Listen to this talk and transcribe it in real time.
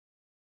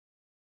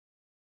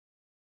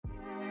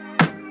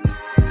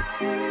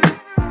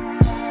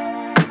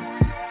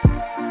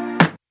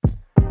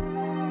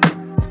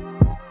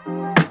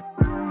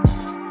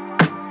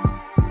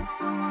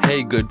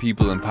good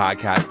people in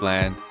podcast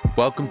land.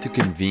 Welcome to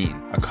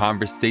Convene, a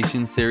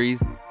conversation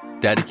series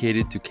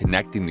dedicated to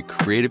connecting the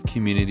creative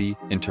community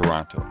in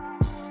Toronto.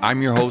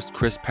 I'm your host,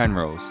 Chris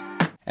Penrose,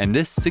 and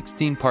this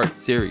 16-part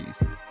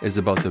series is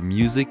about the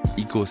music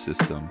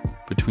ecosystem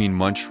between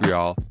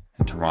Montreal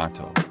and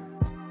Toronto.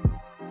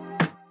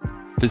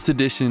 This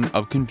edition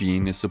of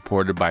Convene is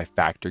supported by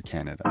Factor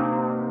Canada.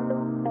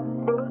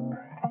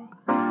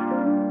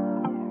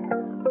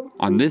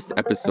 On this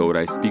episode,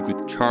 I speak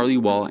with Charlie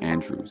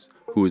Wall-Andrews,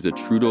 who is a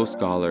Trudeau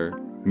Scholar,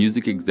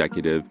 music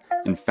executive,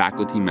 and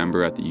faculty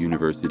member at the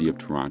University of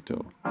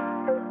Toronto.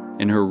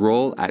 In her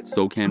role at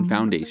SOCAN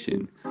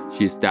Foundation,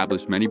 she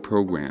established many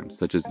programs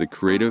such as the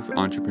Creative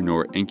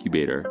Entrepreneur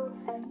Incubator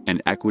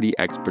and Equity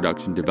X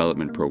Production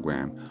Development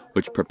Program,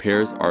 which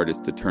prepares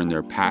artists to turn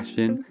their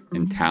passion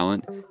and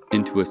talent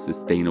into a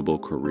sustainable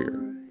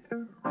career.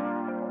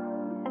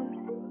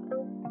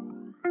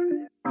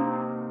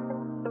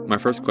 My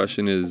first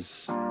question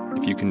is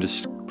if you can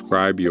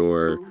describe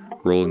your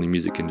role in the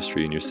music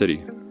industry in your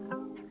city.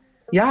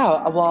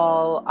 Yeah,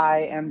 well, I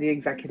am the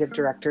executive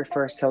director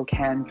for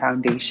SOCAN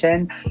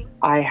Foundation.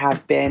 I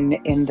have been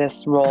in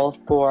this role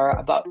for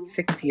about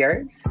 6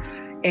 years.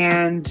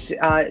 And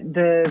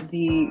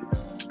the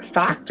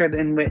factor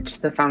in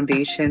which the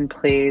foundation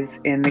plays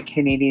in the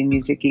Canadian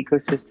music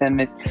ecosystem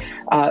is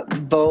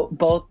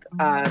both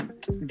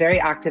very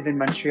active in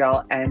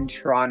Montreal and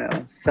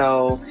Toronto.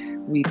 So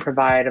we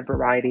provide a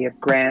variety of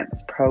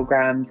grants,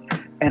 programs,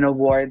 and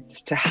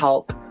awards to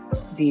help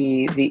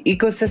the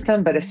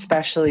ecosystem, but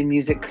especially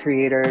music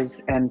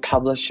creators and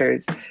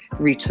publishers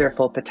reach their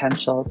full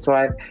potential. So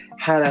I've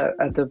had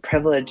the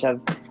privilege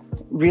of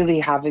really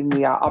having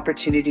the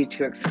opportunity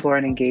to explore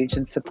and engage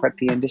and support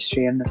the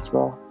industry in this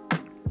role.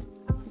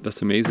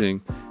 That's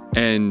amazing.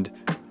 And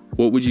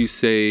what would you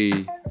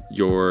say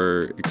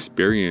your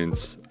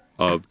experience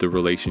of the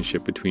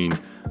relationship between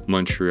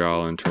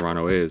Montreal and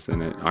Toronto is?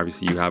 And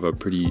obviously you have a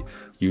pretty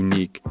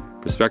unique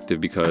perspective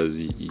because,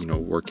 you know,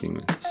 working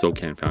with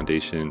SOCAN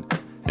Foundation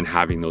and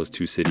having those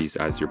two cities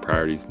as your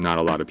priorities. Not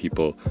a lot of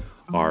people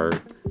are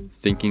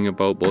thinking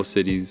about both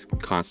cities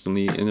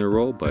constantly in their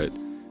role, but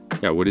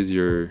yeah, what is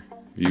your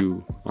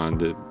view on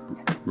the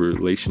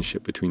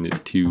relationship between the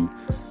two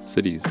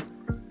cities?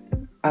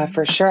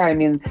 For sure. I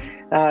mean,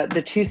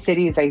 the two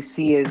cities I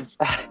see is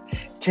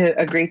to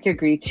a great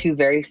degree two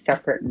very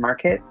separate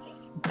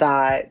markets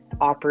that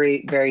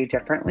operate very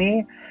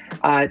differently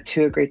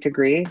to a great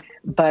degree.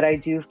 But I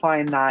do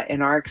find that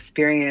in our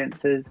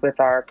experiences with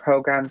our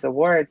programs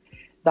awards,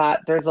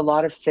 that there's a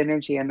lot of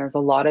synergy and there's a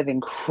lot of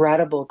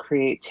incredible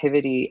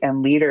creativity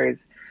and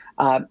leaders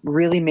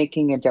really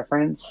making a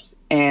difference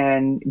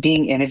and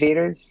being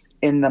innovators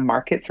in the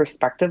markets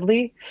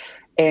respectively.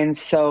 And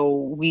so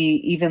we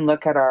even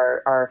look at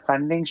our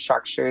funding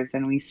structures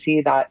and we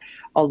see that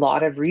a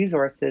lot of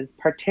resources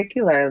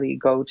particularly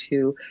go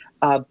to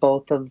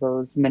both of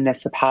those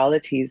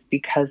municipalities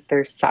because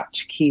they're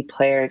such key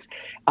players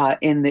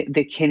in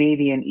the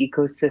Canadian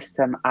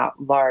ecosystem at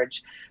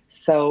large.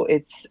 So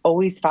it's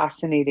always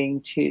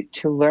fascinating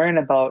to learn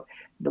about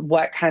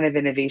what kind of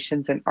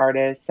innovations and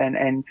artists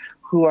and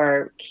who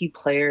are key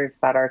players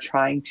that are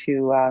trying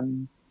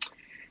to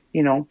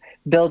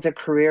build a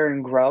career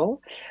and grow.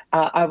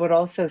 I would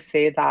also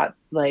say that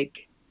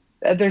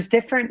there's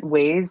different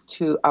ways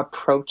to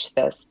approach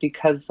this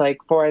because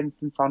for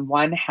instance, on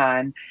one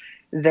hand,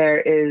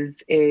 there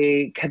is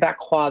a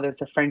Quebecois,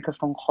 there's a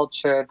Francophone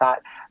culture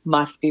that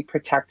must be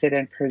protected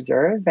and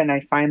preserved. And I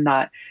find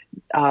that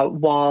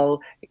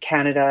while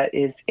Canada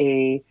is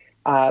a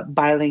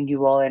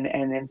bilingual and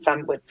in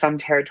some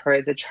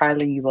territories a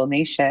trilingual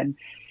nation,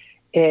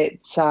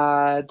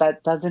 that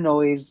doesn't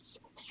always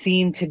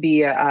seem to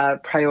be a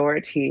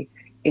priority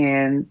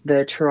in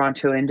the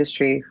Toronto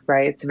industry,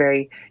 right? It's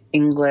very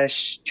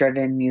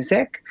English-driven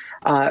music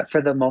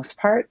for the most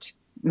part.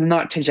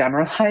 Not to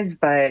generalize,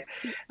 but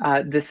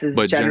this is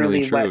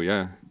generally true,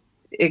 yeah.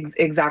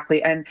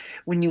 Exactly. And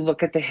when you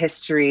look at the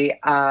history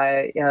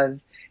of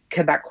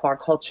Quebecois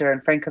culture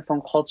and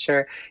Francophone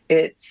culture,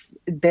 it's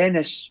been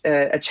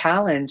a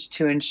challenge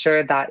to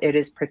ensure that it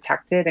is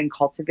protected and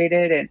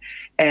cultivated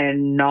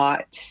and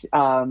not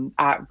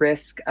at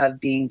risk of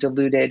being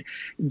diluted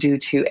due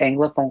to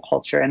Anglophone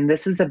culture. And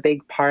this is a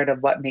big part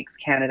of what makes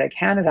Canada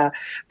Canada,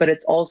 but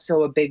it's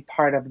also a big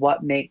part of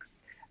what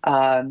makes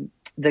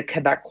the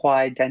Quebecois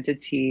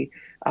identity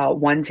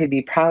one to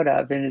be proud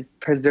of, and is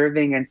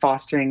preserving and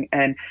fostering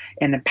and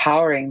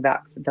empowering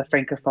that the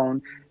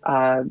Francophone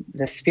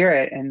the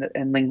spirit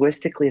and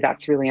linguistically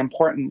that's really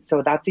important.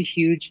 So that's a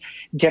huge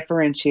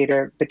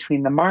differentiator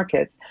between the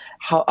markets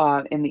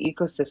in the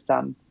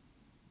ecosystem.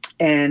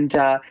 And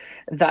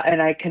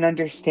I can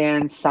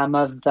understand some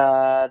of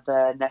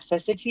the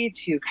necessity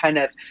to kind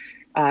of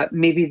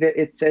maybe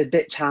it's a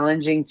bit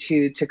challenging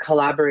to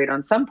collaborate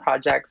on some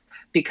projects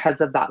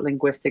because of that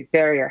linguistic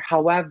barrier.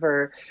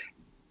 However,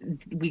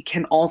 we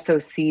can also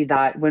see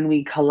that when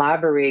we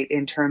collaborate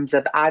in terms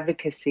of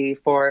advocacy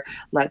for,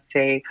 let's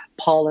say,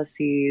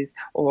 policies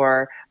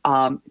or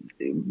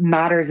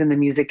matters in the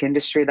music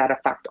industry that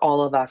affect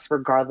all of us,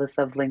 regardless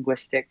of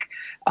linguistic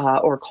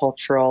or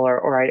cultural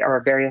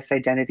or various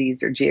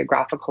identities or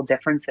geographical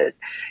differences,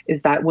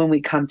 is that when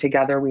we come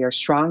together, we are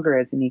stronger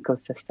as an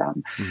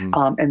ecosystem. Hmm.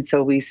 And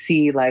so we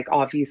see, like,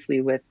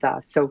 obviously with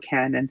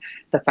SOCAN and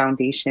the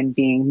foundation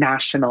being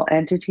national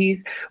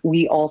entities,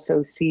 we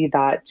also see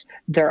that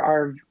there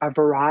are a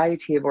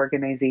variety of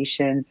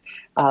organizations,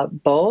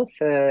 both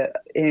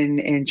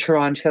in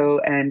Toronto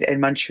and in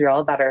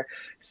Montreal, that are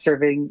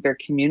serving their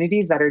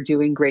communities, that are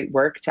doing great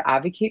work to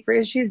advocate for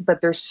issues.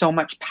 But there's so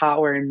much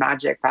power and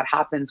magic that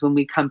happens when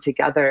we come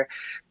together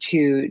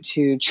to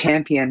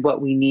champion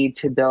what we need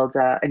to build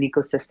an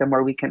ecosystem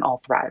where we can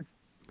all thrive.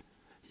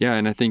 Yeah,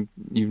 and I think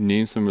you've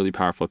named some really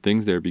powerful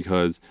things there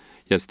because,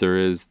 yes, there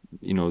is,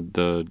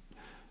 the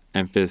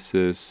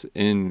emphasis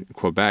in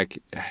Quebec,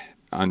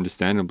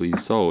 understandably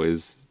so,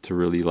 is to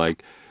really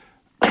like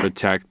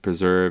protect,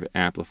 preserve,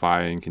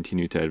 amplify, and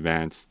continue to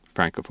advance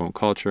Francophone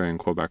culture and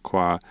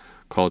Quebecois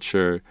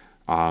culture.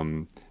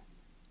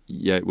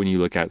 Yet when you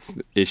look at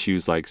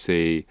issues like,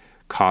 say,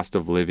 cost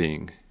of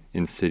living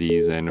in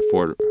cities and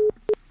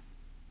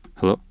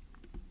Hello?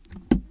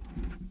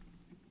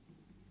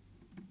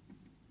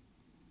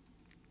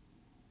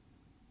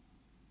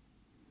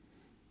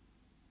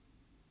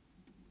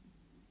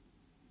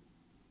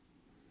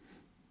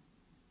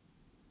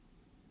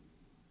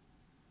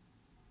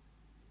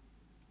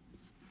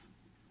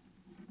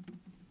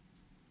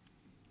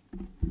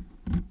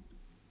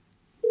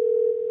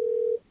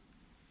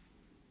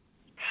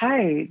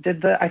 Hi,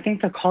 I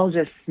think the call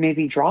just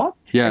maybe dropped?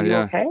 Yeah, Are you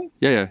yeah. okay?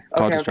 Yeah.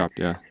 Call Okay, just okay. dropped,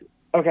 yeah.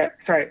 Okay,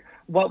 sorry.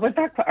 What was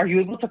that? Are you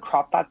able to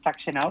crop that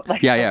section out?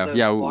 Like, Yeah, of yeah, the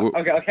yeah. block?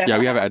 Okay, okay. Yeah,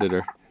 we have an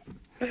editor.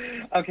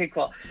 Okay,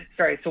 cool.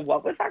 Sorry. So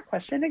what was that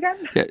question again?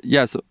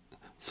 Yeah.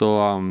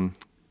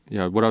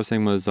 What I was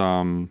saying was,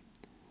 like,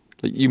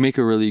 you make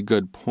a really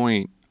good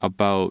point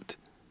about.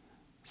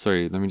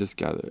 Sorry, let me just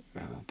gather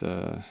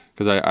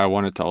because I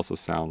want it to also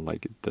sound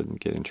like it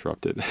doesn't get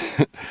interrupted.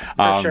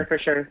 For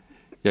sure.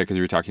 Yeah, because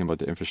you were talking about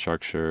the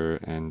infrastructure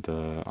and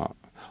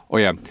oh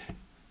yeah.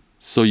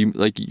 So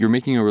you're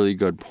making a really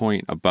good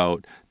point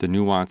about the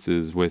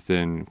nuances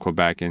within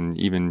Quebec, and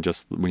even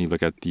just when you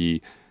look at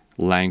the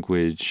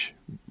language,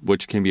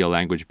 which can be a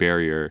language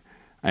barrier,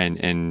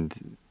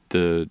 and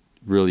the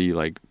really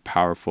like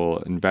powerful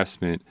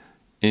investment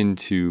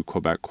into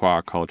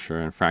Quebecois culture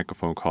and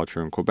Francophone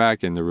culture in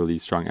Quebec, and the really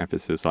strong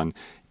emphasis on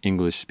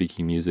English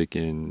speaking music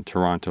in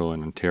Toronto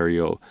and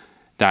Ontario,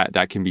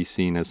 that can be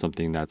seen as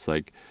something that's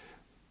like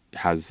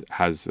has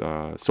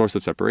a source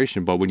of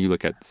separation. But when you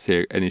look at,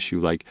 say, an issue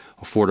like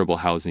affordable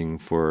housing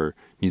for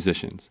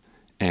musicians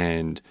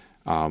and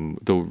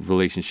the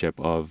relationship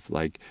of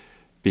like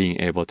being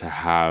able to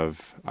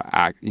have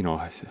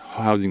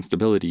housing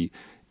stability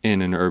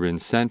in an urban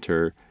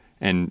center,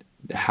 and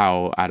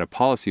how at a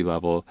policy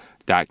level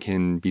that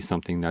can be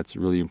something that's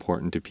really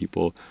important to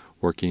people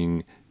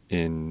working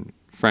in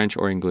French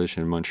or English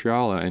in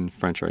Montreal and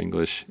French or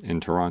English in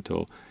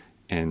Toronto.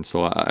 And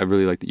so I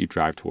really like that you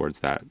drive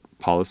towards that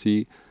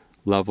policy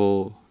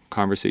level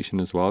conversation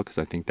as well, because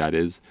I think that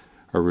is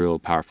a real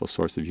powerful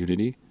source of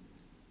unity.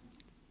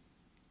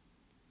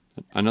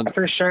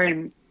 For sure.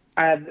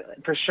 And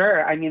for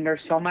sure. I mean,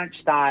 there's so much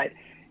that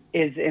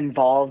is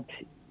involved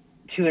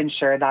to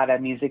ensure that a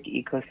music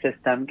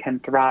ecosystem can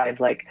thrive.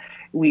 Like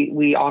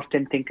we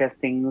often think of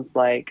things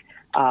like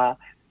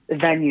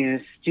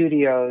venues,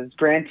 studios,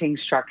 granting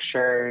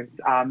structures,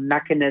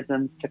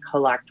 mechanisms to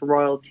collect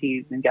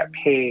royalties and get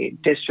paid,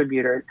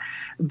 distributors.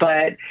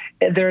 But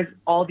there's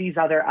all these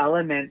other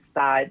elements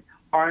that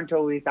aren't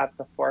always at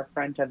the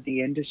forefront of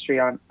the industry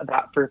on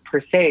that per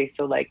se.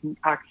 So like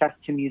access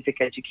to music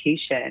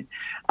education,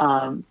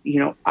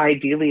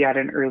 ideally at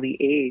an early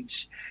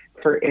age.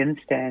 For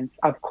instance,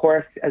 of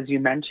course, as you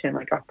mentioned,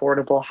 like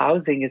affordable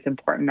housing is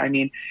important. I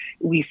mean,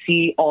 we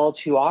see all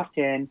too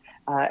often,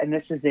 and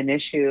this is an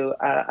issue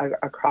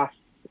across,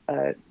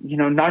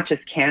 not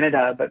just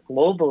Canada, but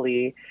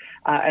globally,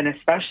 and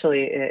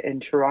especially in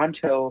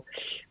Toronto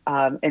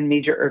and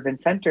major urban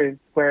centers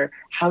where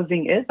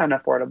housing is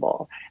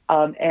unaffordable.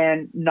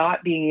 And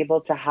not being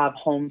able to have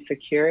home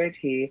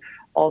security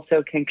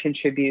also can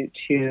contribute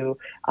to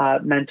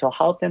mental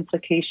health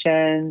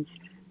implications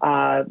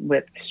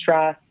with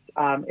stress.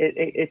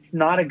 It's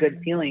not a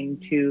good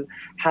feeling to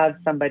have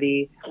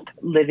somebody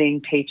living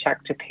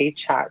paycheck to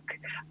paycheck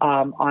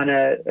on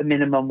a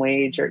minimum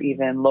wage or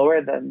even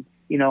lower than,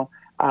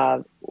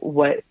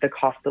 what the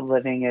cost of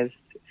living is.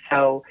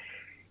 So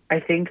I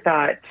think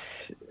that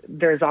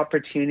there's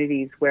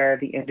opportunities where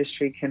the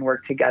industry can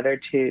work together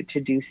to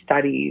do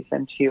studies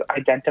and to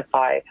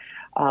identify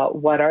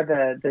what are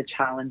the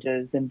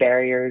challenges and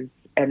barriers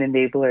and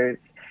enablers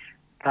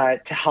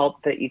to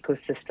help the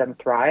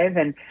ecosystem thrive.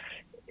 And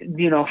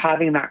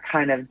having that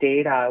kind of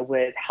data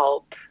would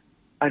help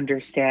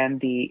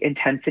understand the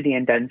intensity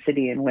and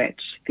density in which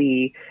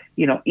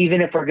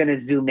even if we're going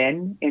to zoom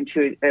in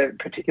into a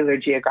particular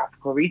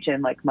geographical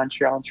region like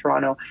Montreal and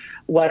Toronto,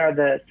 what are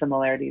the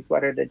similarities?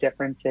 What are the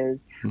differences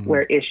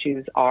where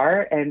issues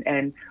are?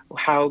 And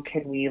how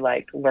can we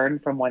learn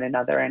from one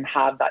another and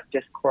have that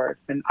discourse?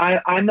 And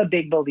I'm a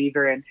big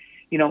believer in,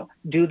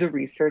 do the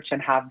research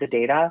and have the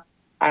data.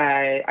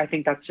 I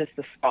think that's just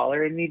the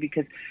scholar in me,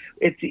 because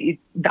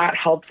that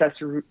helps us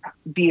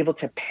be able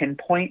to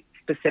pinpoint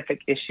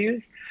specific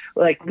issues.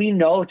 Like, we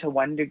know to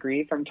one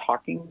degree from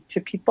talking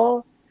to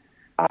people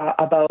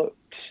about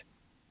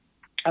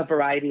a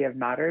variety of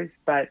matters,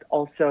 but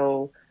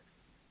also,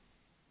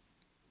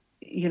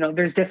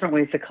 there's different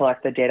ways to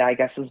collect the data, I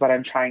guess is what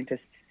I'm trying to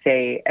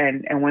say.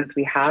 And once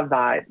we have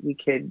that, we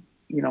could,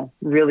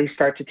 really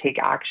start to take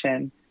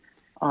action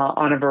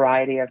on a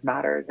variety of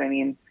matters. I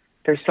mean,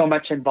 there's so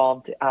much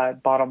involved,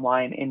 bottom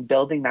line, in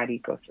building that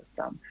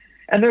ecosystem.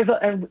 And there's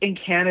in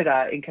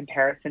Canada, in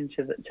comparison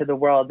to the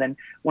world. And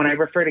when I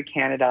refer to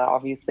Canada,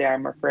 obviously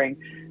I'm referring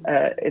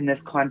in this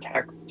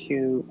context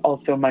to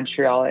also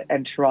Montreal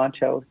and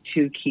Toronto,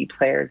 two key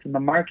players in the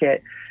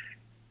market,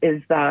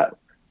 is that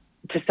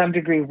to some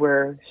degree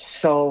we're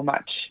so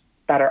much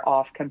better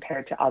off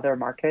compared to other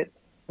markets,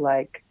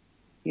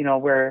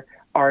 where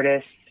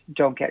artists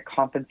don't get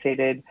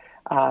compensated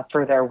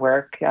for their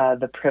work.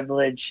 The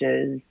privilege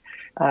is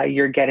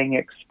you're getting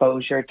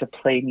exposure to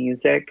play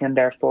music, and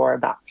therefore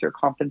that's your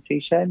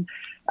compensation,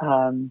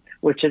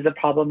 which is a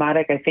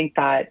problematic. I think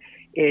that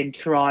in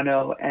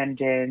Toronto and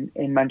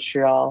in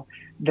Montreal,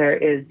 there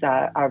is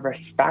a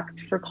respect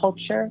for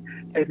culture.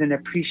 There's an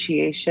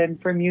appreciation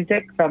for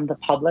music from the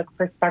public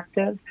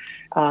perspective.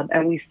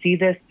 And we see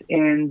this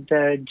in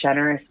the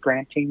generous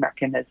granting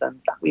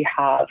mechanisms that we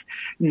have,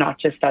 not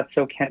just at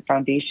SOCAN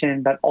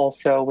Foundation, but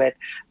also with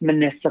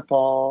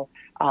municipal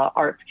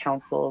arts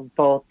councils.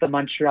 Both the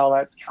Montreal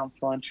Arts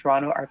Council and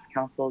Toronto Arts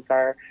Councils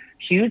are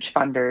huge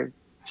funders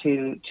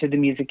to the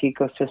music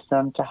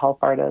ecosystem to help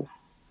artists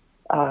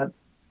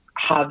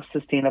have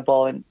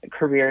sustainable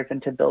careers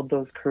and to build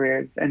those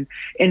careers. And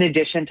in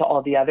addition to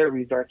all the other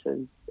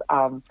resources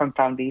from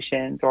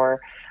foundations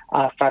or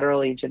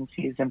federal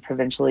agencies and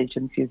provincial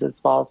agencies as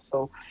well.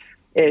 So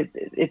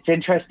it's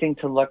interesting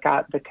to look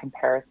at the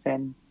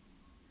comparison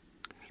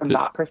from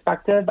that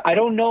perspective. I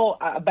don't know,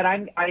 but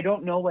I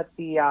don't know what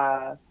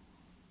the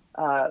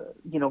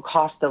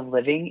cost of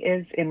living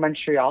is in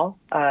Montreal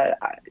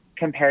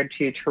compared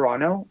to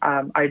Toronto.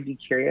 I'd be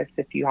curious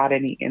if you had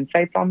any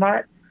insights on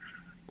that.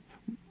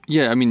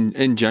 Yeah, I mean,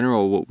 in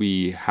general, what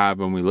we have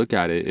when we look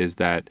at it is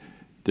that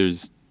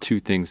there's two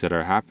things that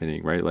are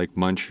happening, right? Like,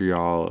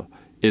 Montreal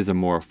is a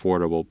more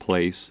affordable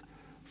place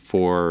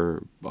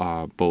for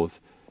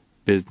both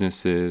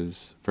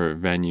businesses, for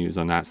venues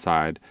on that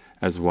side,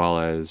 as well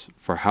as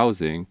for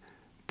housing,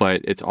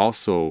 but it's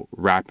also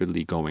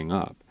rapidly going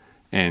up.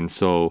 And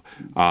so,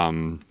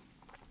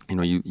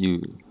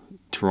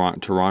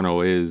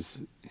 Toronto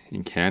is,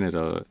 in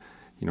Canada,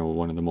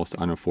 one of the most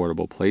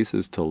unaffordable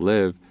places to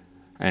live.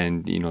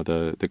 And,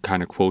 the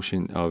kind of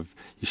quotient of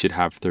you should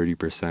have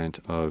 30%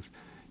 of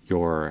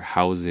your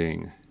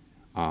housing,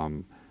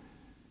 and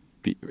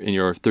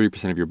your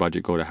 30% of your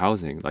budget go to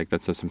housing. Like,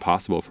 that's just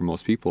impossible for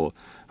most people.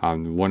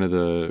 One of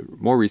the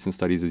more recent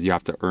studies is you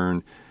have to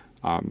earn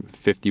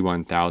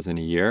 $51,000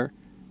 a year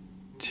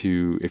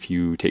if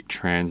you take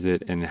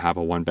transit and have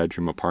a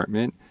one-bedroom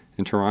apartment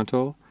in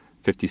Toronto,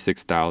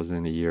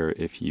 $56,000 a year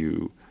if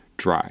you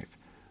drive.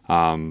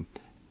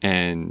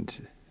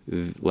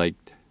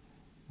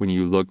 When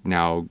you look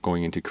now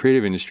going into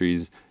creative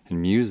industries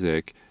and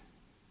music,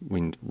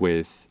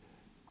 with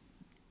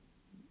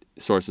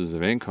sources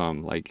of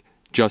income, like,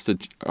 just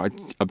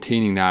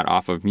obtaining that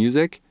off of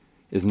music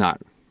is not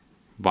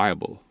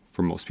viable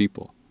for most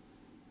people.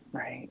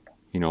 Right.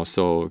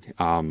 So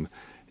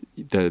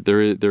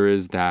there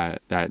is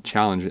that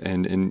challenge,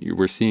 and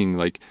we're seeing,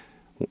 like,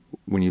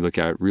 when you look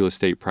at real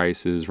estate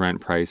prices, rent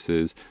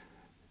prices,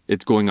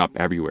 it's going up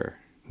everywhere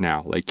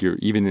now. Like, you're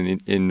even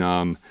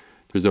in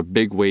there's a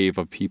big wave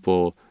of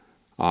people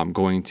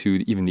going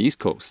to even the East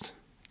Coast.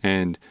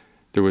 And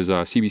there was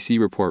a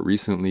CBC report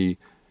recently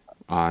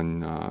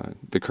on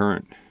The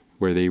Current,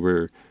 where they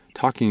were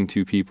talking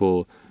to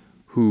people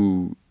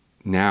who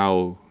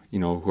now,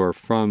 who are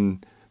from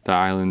the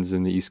islands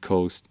in the East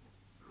Coast,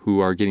 who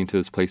are getting to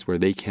this place where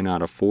they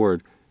cannot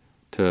afford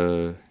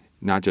to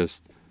not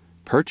just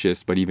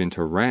purchase, but even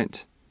to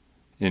rent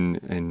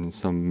in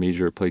some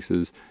major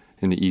places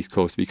in the East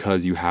Coast,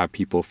 because you have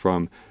people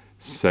from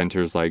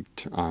centers like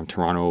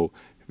Toronto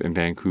and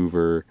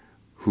Vancouver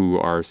who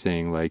are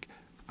saying, like,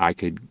 I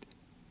could,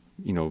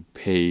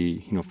 pay,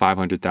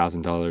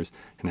 $500,000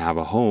 and have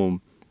a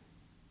home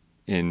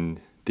in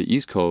the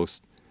East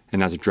Coast, and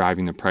that's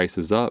driving the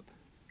prices up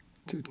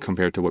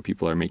compared to what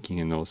people are making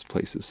in those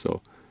places.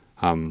 So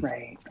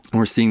right.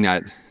 We're seeing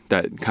that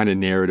kind of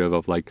narrative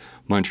of, like,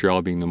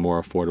 Montreal being the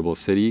more affordable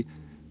city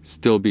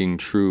still being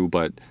true,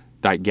 but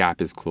that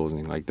gap is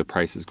closing, like, the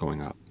price is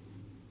going up.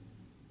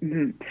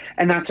 Mm-hmm.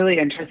 And that's really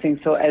interesting.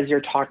 So as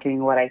you're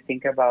talking, what I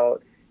think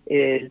about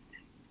is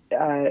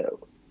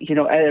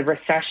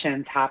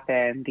recessions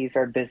happen. These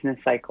are business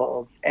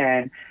cycles,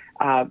 and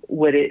is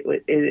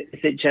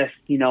it just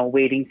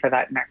waiting for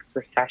that next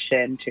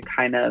recession to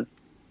kind of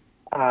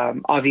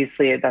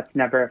obviously that's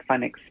never a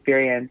fun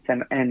experience,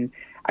 and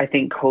I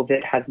think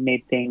COVID has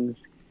made things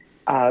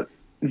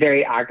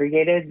very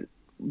aggregated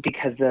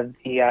because of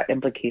the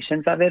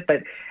implications of it.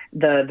 But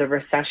the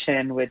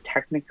recession would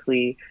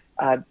technically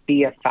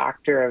be a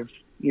factor of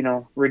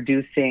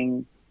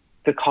reducing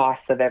the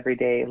costs of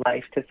everyday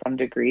life to some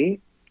degree,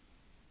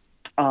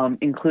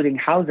 including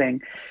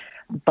housing.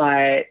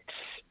 But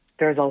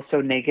there's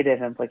also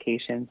negative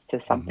implications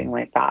to something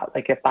like that.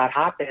 Like if that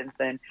happens,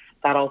 then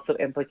that also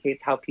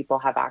implicates how people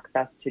have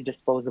access to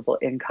disposable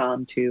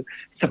income to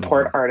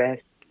support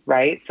artists,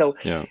 right? So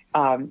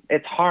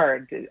it's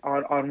hard.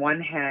 On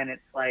one hand,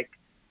 it's like,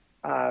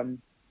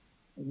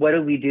 what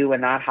do we do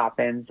when that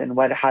happens, and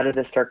how do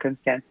the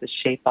circumstances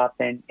shape up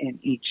in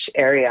each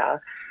area,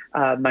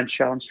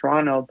 Montreal and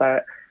Toronto?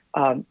 But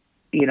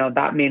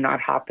that may not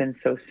happen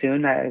so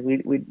soon.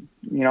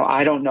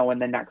 I don't know when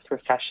the next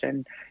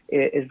recession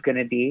is going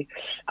to be.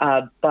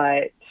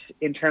 But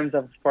in terms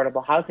of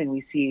affordable housing,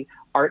 we see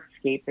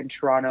Artscape in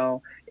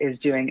Toronto is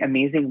doing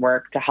amazing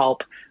work to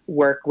help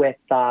work with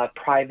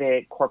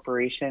private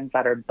corporations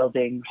that are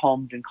building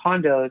homes and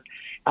condos,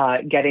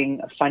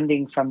 getting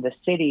funding from the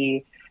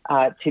city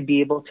to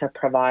be able to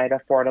provide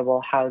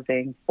affordable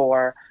housing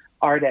for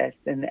artists.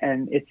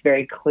 And it's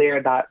very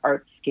clear that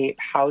Artscape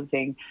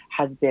housing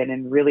has been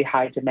in really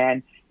high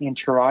demand in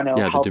Toronto.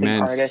 Yeah, the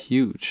demand's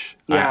huge.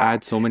 Yeah. I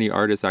had so many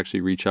artists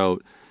actually reach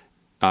out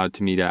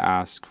to me to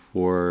ask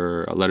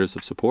for letters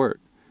of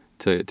support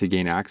to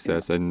gain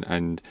access.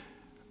 And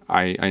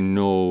I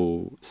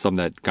know some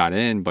that got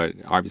in, but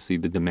obviously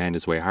the demand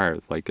is way higher.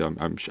 Like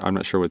I'm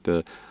not sure what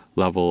the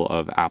level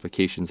of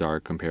applications are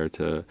compared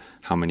to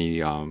how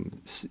many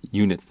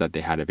units that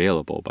they had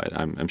available, but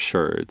I'm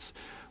sure it's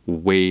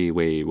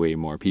way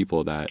more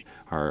people that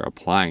are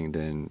applying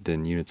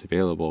than units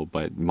available.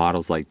 But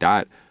models like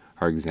that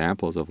are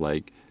examples of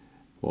like,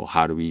 well,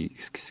 how do we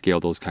scale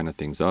those kind of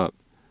things up?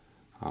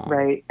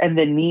 Right. And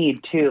the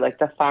need too, like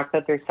the fact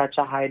that there's such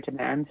a high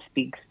demand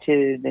speaks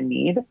to the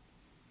need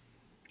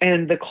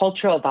and the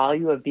cultural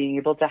value of being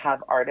able to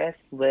have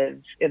artists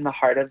live in the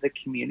heart of the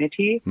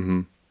community,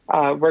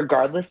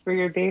 regardless where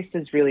you're based,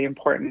 is really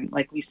important.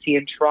 Like we see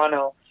in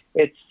Toronto,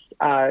 it's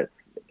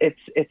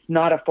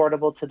not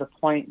affordable to the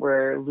point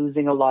where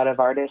losing a lot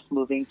of artists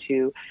moving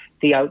to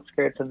the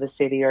outskirts of the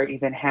city or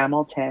even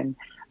Hamilton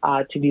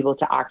to be able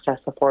to access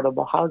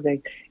affordable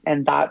housing.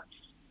 And that's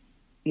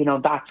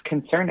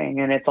concerning.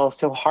 And it's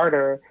also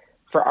harder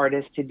for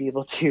artists to be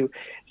able to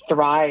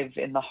thrive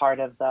in the heart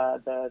of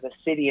the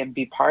city and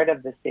be part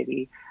of the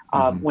city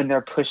when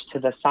they're pushed to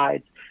the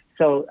sides.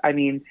 So, I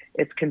mean,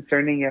 it's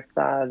concerning if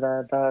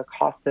the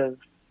cost of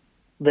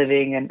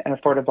living and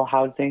affordable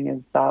housing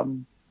is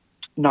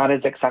not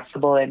as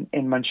accessible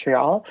in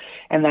Montreal.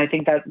 And I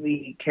think that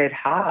we could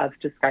have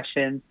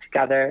discussions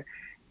together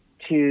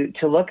to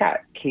look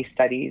at case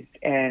studies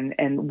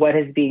and what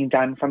is being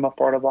done from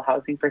affordable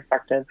housing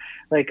perspective.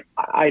 Like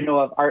I know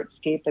of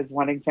Artscape as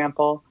one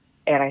example,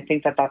 and I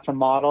think that that's a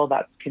model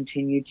that's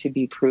continued to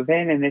be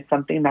proven, and it's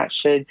something that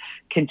should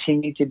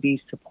continue to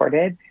be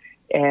supported.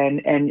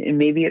 And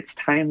maybe it's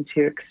time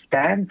to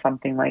expand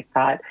something like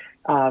that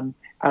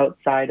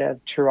outside of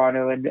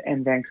Toronto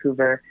and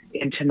Vancouver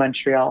into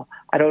Montreal.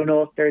 I don't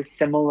know if there's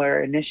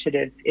similar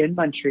initiatives in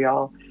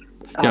Montreal.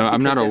 Yeah,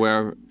 I'm not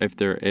aware if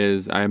there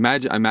is. I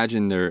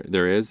imagine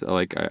there is.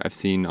 Like I've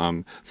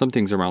seen some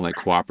things around like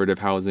cooperative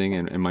housing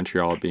in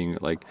Montreal being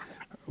like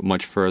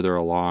much further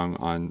along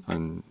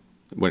on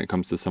when it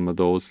comes to some of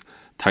those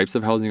types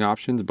of housing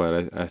options.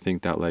 But I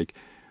think that like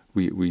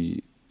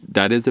we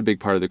that is a big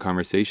part of the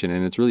conversation,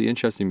 and it's really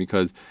interesting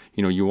because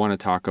you want to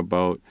talk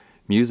about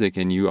music,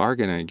 and you are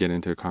going to get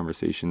into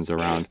conversations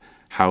around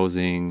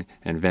housing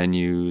and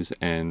venues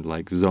and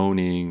like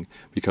zoning,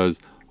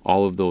 because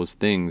all of those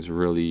things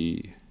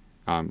really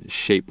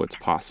shape what's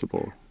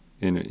possible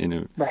in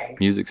a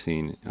music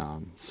scene.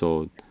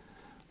 So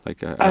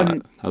like I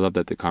love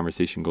that the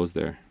conversation goes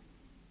there.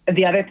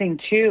 The other thing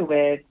too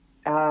with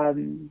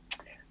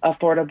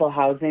affordable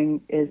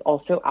housing is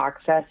also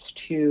access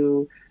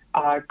to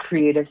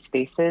creative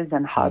spaces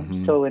and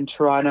hubs. So in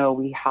Toronto,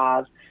 we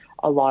have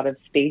a lot of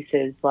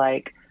spaces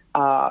like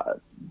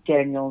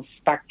Daniel's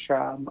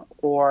Spectrum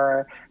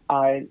or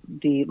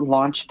the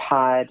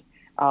Launchpad,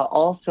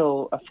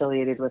 also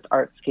affiliated with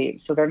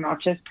Artscape. So they're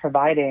not just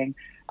providing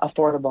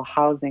affordable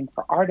housing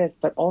for artists,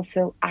 but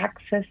also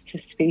access to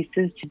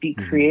spaces to be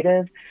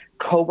creative,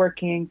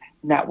 co-working,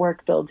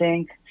 network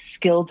building,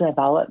 skill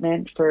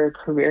development for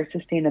career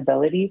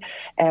sustainability.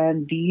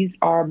 And these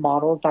are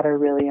models that are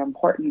really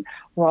important.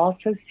 We're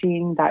also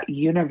seeing that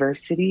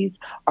universities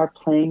are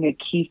playing a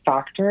key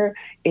factor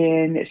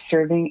in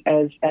serving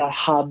as a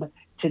hub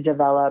to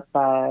develop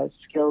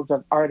skills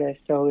of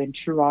artists. So in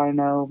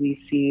Toronto, we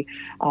see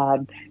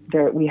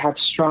we have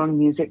strong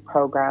music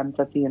programs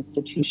at the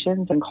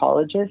institutions and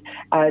colleges,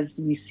 as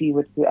we see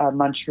with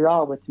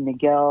Montreal, with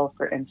McGill,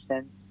 for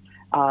instance.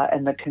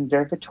 and the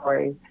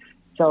conservatory.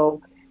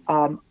 So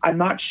I'm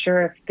not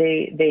sure if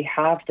they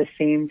have the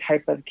same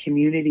type of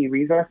community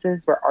resources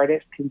where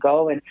artists can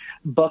go and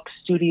book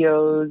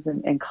studios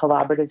and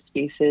collaborative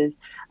spaces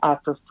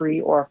for free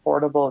or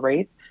affordable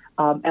rates.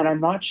 And I'm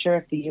not sure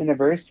if the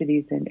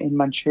universities in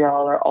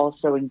Montreal are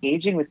also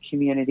engaging with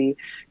community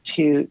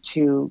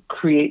to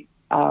create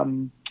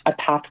a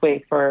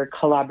pathway for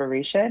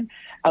collaboration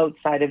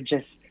outside of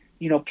just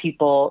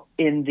people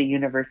in the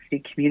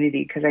university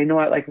community. Because I know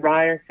at like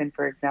Ryerson,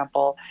 for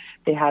example,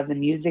 they have the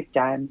Music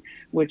Den,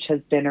 which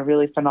has been a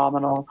really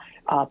phenomenal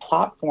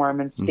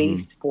platform and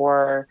space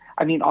for,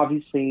 I mean,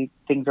 obviously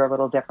things are a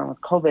little different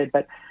with COVID,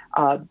 but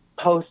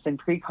post and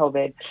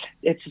pre-COVID,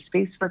 it's a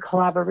space for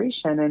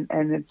collaboration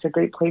and it's a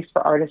great place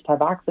for artists to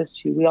have access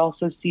to. We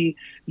also see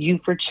You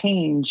for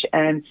Change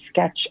and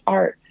Sketch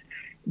Art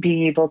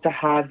being able to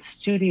have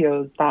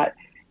studios that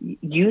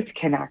youth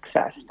can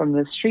access from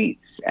the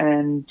streets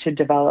and to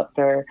develop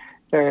their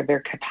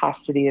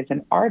capacity as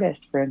an artist,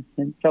 for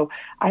instance. So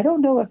I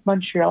don't know if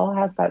Montreal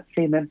has that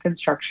same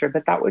infrastructure,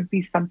 but that would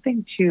be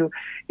something to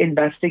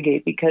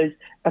investigate because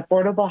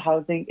affordable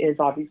housing is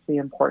obviously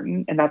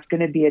important, and that's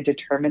going to be a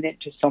determinant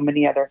to so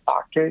many other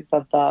factors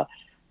of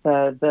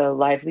the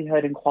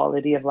livelihood and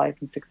quality of life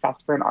and success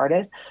for an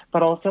artist,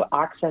 but also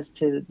access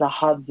to the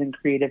hubs and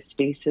creative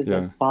spaces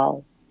as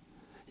well.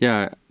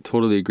 Yeah,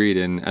 totally agreed.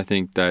 And I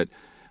think that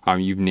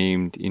you've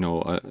named,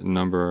 a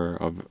number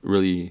of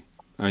really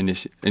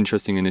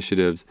interesting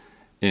initiatives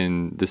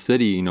in the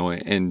city,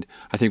 and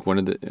I think one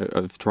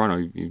of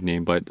Toronto you've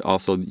named, but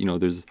also,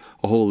 there's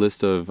a whole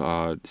list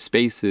of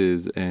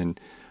spaces and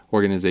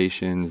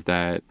organizations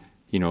that,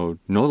 no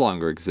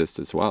longer exist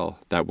as well,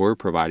 that were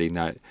providing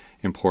that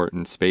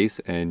important space.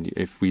 And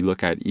if we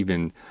look at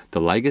even the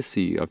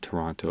legacy of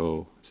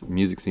Toronto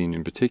music scene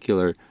in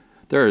particular,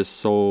 there are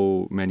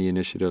so many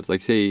initiatives.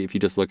 Like, say, if you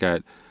just look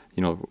at,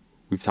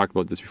 we've talked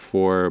about this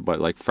before, but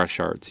like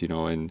Fresh Arts,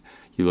 and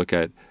you look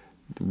at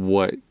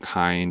what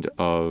kind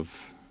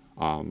of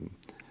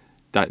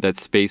that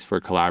space for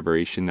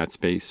collaboration, that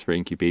space for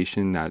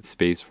incubation, that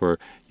space for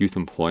youth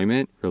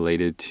employment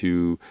related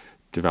to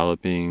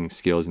developing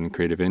skills in the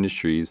creative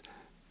industries,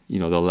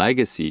 the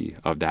legacy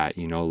of that,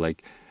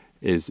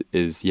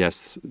 is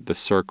yes, the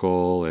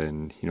Circle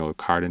and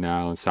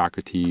Cardinal and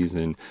Socrates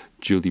and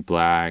Julie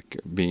Black,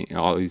 being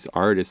all these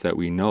artists that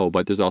we know,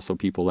 but there's also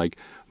people like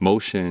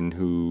Motion,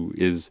 who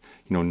is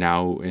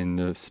now in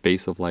the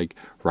space of like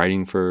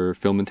writing for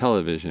film and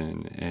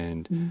television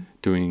and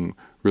doing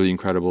really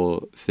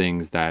incredible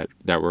things that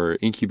were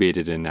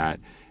incubated in that,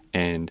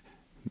 and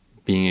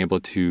being able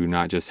to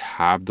not just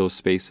have those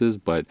spaces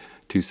but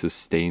to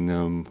sustain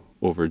them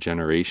over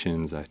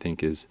generations, I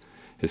think is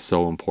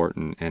so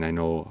important. And I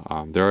know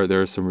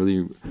there are some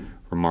really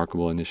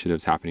remarkable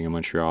initiatives happening in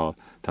Montreal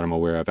that I'm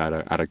aware of at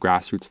a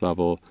grassroots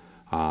level.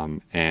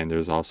 And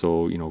there's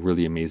also,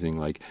 really amazing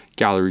like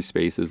gallery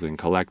spaces and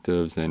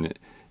collectives and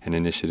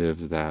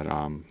initiatives that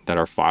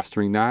are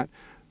fostering that.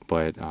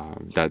 But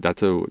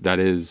that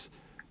is,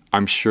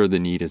 I'm sure the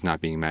need is not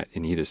being met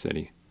in either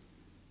city.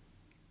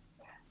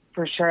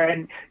 For sure.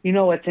 And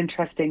what's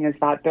interesting is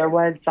that there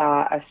was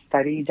a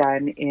study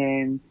done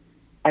in,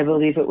 I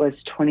believe it was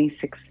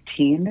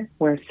 2016,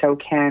 where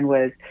SOCAN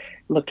was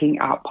looking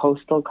at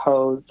postal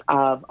codes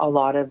of a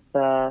lot of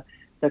the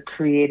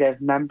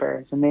creative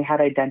members, and they had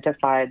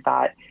identified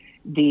that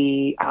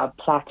the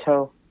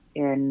Plateau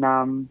in,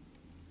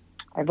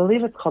 I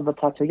believe it's called the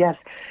Plateau, yes,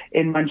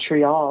 in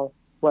Montreal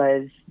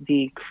was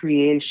the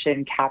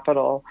creation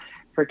capital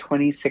for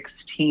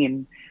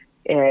 2016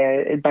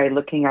 by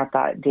looking at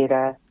that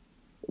data,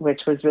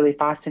 which was really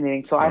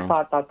fascinating. So I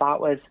thought that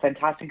was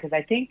fantastic because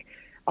I think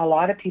a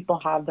lot of people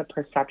have the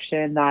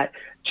perception that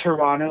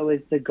Toronto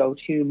is the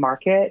go-to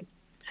market.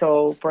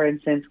 So, for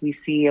instance, we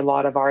see a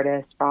lot of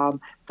artists from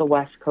the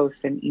West Coast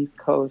and East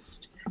Coast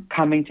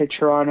coming to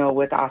Toronto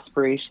with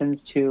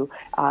aspirations to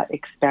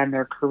expand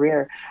their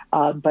career.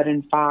 But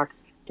in fact,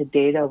 the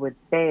data would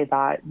say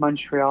that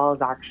Montreal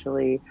is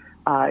actually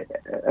a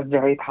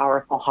very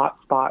powerful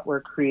hotspot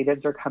where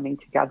creatives are coming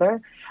together.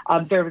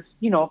 There's,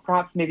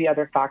 perhaps maybe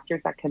other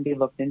factors that can be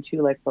looked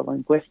into, like the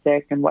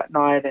linguistic and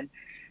whatnot, and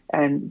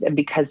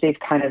because they've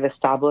kind of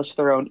established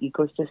their own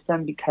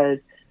ecosystem, because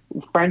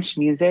French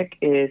music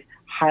is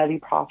highly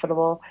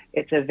profitable.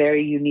 It's a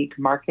very unique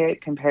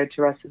market compared to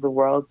the rest of the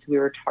world. So we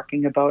were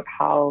talking about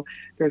how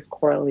there's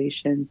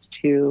correlations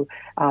to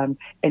an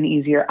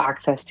easier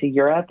access to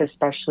Europe,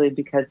 especially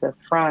because of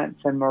France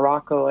and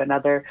Morocco and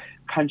other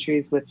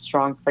countries with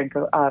strong French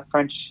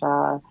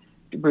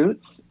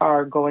roots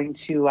are going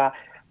to,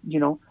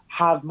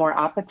 have more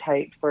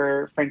appetite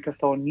for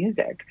Francophone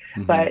music.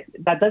 But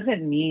that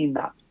doesn't mean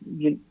that,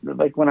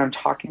 like when I'm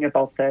talking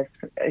about this,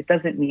 it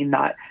doesn't mean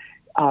that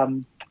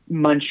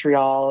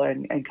Montreal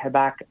and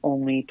Quebec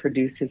only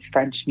produces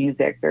French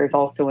music. There's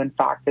also, in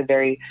fact, a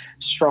very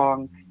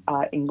strong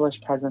English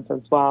presence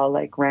as well,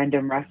 like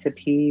Random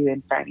Recipe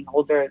and Franny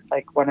Holder. It's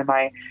like one of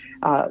my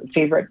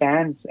favorite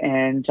bands,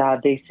 and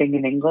they sing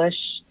in English,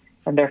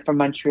 and they're from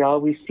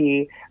Montreal. We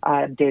see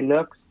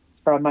Deluxe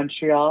from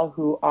Montreal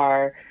who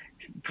are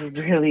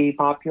really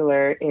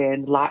popular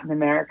in Latin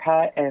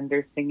America, and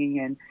they're singing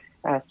in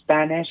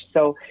Spanish.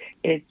 So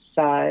it's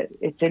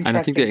And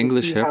I think interesting the to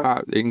English see hip how.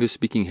 hop, the English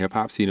speaking hip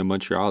hop scene in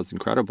Montreal is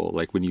incredible.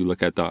 Like when you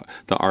look at the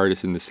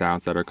artists and the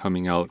sounds that are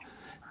coming out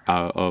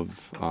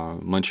of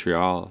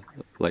Montreal,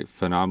 like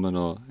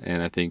phenomenal,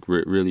 and I think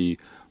really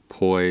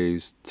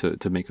poised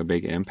to make a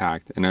big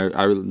impact. And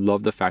I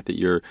love the fact that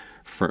you're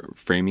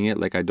framing it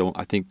like I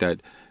think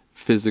that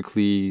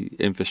physically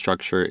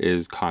infrastructure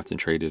is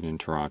concentrated in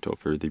Toronto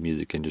for the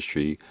music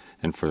industry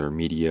and for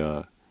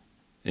media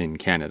in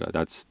Canada.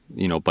 That's,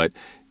 but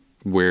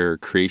where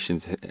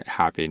creation's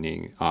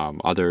happening,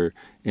 other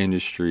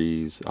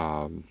industries,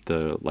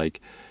 the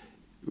like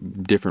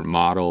different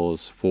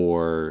models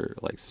for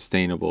like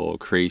sustainable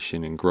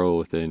creation and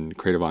growth and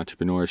creative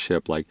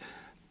entrepreneurship, like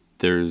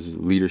there's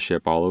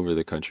leadership all over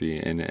the country,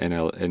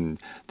 and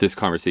this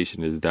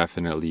conversation is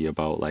definitely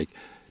about like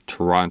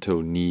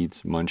Toronto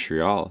needs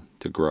Montreal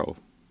to grow,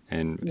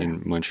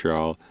 and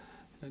Montreal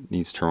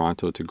needs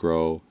Toronto to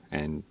grow,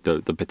 and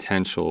the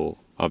potential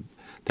of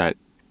that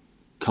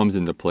comes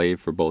into play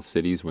for both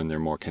cities when they're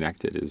more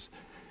connected is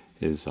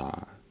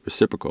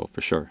reciprocal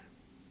for sure.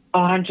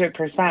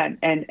 100%.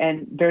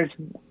 And there's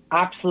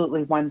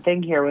absolutely one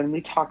thing here when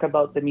we talk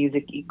about the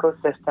music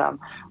ecosystem,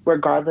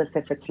 regardless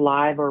if it's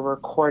live or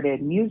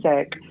recorded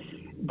music,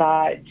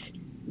 that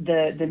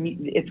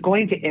it's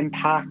going to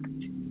impact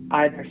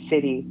either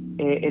city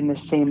in the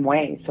same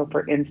way. So,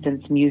 for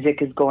instance,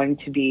 music is going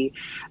to be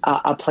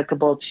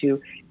applicable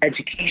to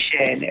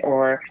education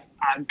or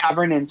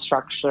governance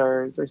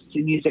structures or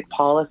music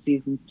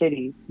policies in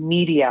cities,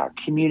 media,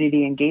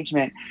 community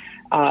engagement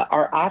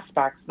are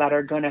aspects that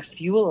are going to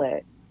fuel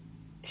it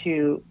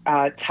to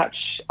touch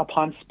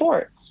upon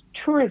sports,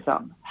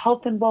 tourism,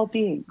 health and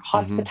well-being,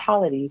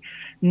 hospitality,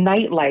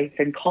 nightlife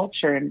and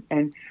culture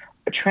and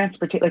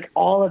transportation. Like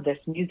all of this,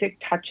 music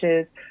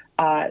touches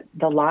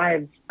the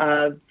lives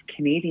of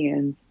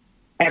Canadians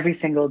every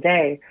single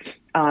day,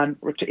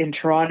 in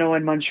Toronto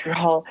and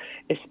Montreal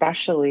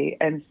especially.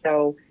 And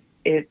so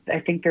I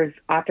think there's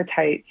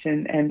appetite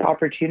and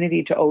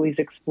opportunity to always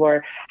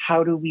explore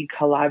how do we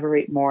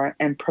collaborate more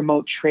and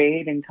promote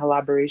trade and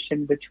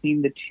collaboration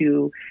between the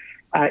two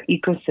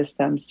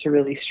ecosystems to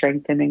really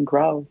strengthen and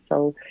grow.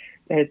 So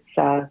it's,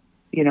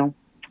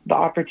 the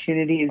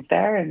opportunity is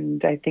there.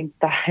 And I think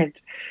that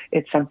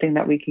it's something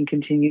that we can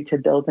continue to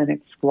build and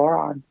explore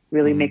on,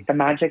 really make the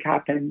magic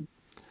happen.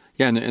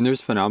 Yeah, and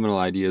there's phenomenal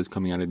ideas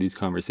coming out of these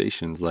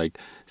conversations, like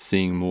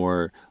seeing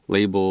more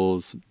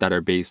labels that are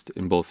based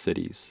in both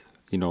cities,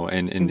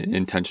 and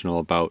intentional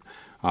about,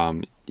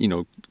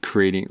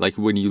 creating, like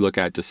when you look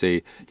at, just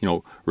say,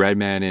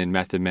 Redman and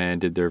Method Man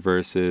did their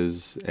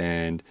verses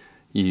and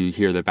you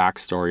hear the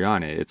backstory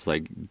on it. It's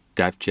like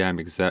Def Jam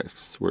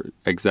execs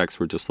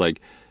were just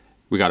like,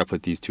 we got to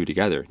put these two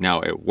together.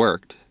 Now it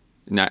worked.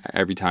 Not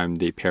every time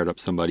they paired up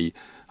somebody,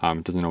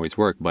 it doesn't always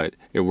work, but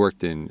it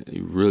worked in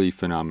really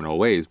phenomenal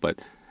ways. But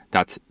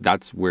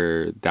that's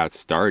where that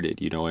started,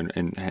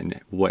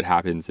 and what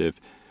happens if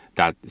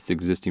that's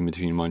existing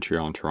between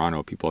Montreal and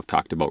Toronto. People have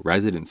talked about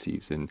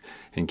residencies and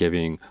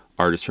giving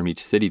artists from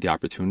each city the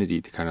opportunity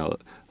to kind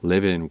of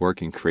live in,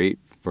 work, and create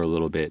for a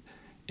little bit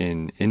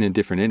in a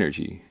different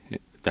energy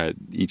that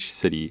each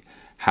city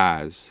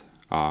has,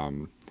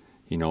 and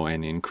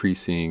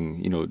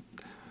increasing,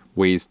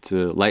 ways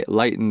to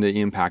lighten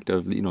the impact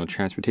of,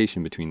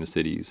 transportation between the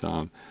cities,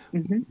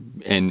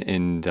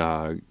 and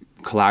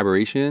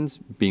collaborations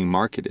being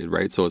marketed,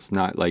 right? So it's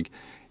not like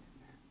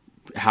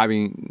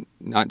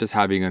not just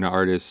having an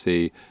artist,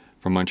 say,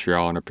 from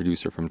Montreal and a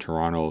producer from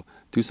Toronto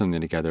do something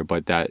together,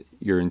 but that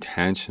you're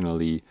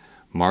intentionally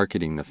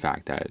marketing the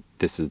fact that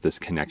this is this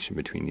connection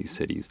between these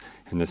cities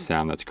and the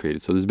sound that's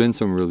created. So there's been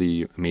some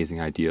really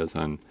amazing ideas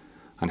on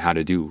how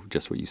to do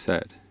just what you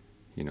said,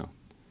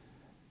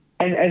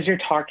 And as you're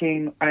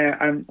talking,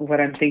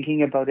 what I'm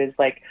thinking about is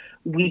like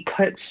we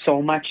put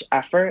so much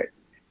effort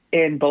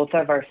in both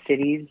of our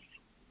cities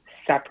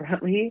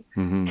separately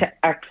to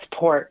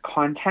export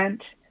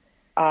content,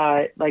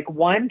 like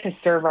one, to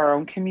serve our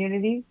own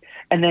community,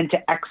 and then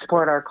to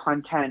export our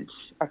content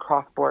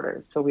across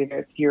borders. So whether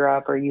it's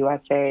Europe or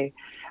USA,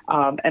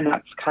 and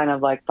that's kind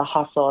of like the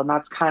hustle. And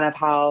that's kind of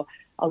how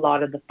a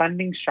lot of the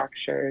funding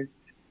structures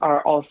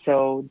are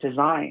also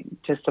designed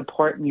to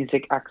support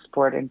music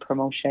export and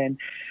promotion.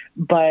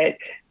 But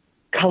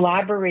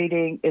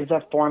collaborating is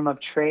a form of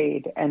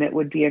trade, and it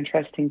would be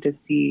interesting to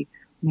see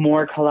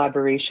more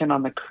collaboration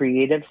on the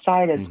creative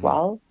side as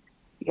well.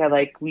 Yeah,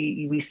 like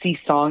we see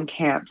song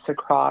camps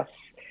across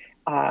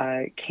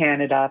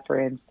Canada, for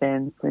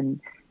instance, and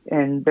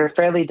they're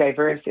fairly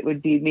diverse. It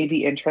would be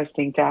maybe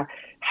interesting to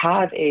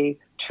have a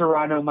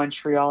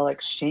Toronto-Montreal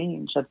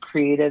exchange of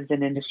creatives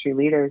and industry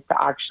leaders to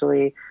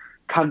actually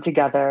come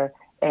together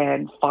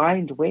and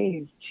find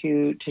ways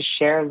to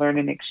share, learn,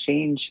 and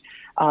exchange,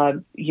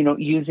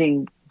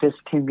 using this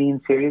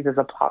Convene series as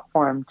a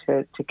platform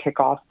to kick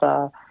off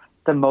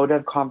the mode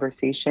of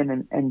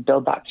conversation and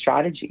build that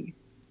strategy.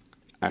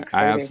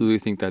 I absolutely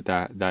think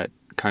that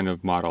kind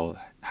of model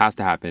has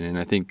to happen. And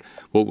I think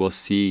what we'll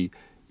see,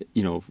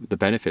 the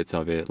benefits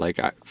of it, like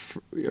a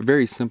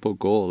very simple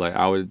goal, like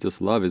I would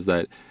just love is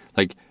that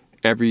like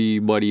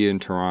everybody in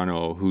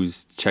Toronto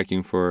who's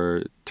checking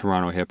for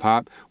Toronto hip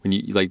hop, when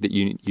you like that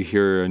you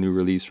hear a new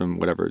release from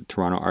whatever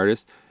Toronto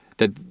artist,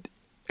 that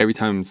every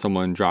time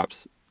someone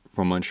drops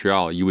from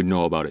Montreal, you would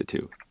know about it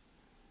too,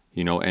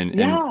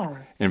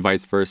 and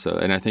vice versa.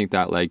 And I think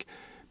that like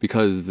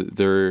because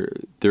there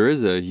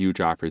is a huge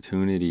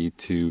opportunity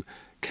to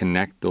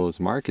connect those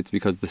markets,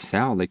 because the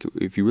sound, like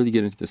if you really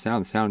get into the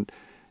sound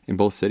in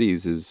both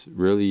cities is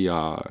really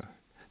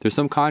there's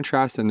some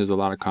contrast and there's a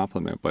lot of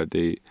complement, but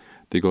they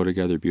go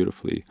together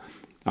beautifully.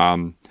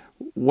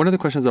 One of the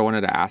questions I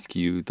wanted to ask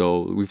you,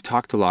 though, we've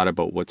talked a lot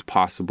about what's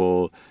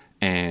possible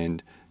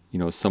and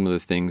some of the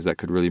things that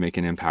could really make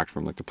an impact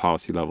from like the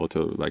policy level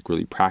to like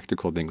really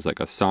practical things like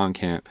a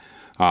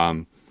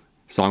songwriting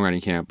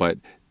camp. But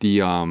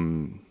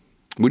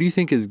what do you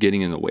think is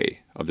getting in the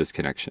way of this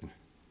connection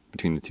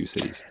between the two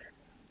cities?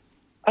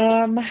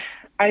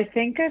 I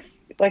think if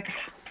like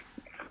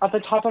off the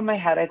top of my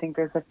head, I think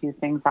there's a few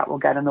things that will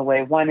get in the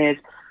way. One is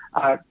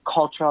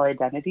cultural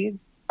identities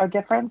are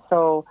different.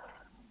 So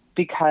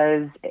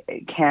because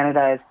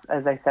Canada is,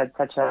 as I said,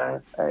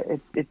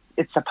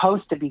 it's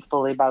supposed to be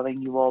fully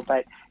bilingual,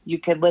 but you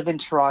could live in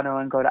Toronto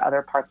and go to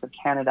other parts of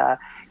Canada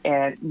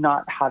and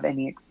not have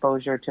any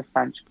exposure to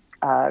French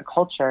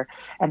culture.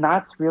 And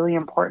that's really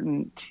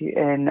important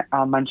in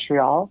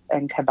Montreal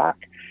and Quebec.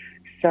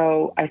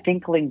 So I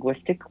think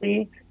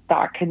linguistically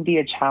that can be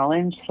a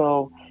challenge.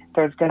 So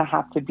there's going to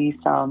have to be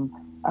some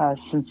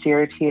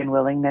sincerity and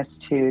willingness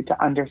to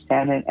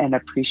understand and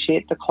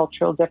appreciate the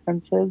cultural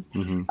differences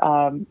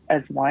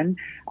as one.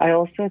 I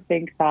also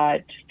think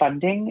that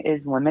funding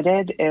is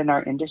limited in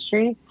our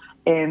industry.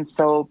 And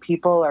so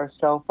people are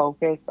so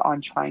focused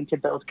on trying to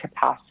build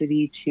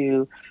capacity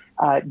to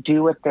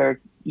do what they're,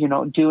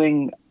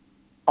 doing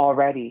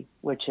already,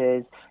 which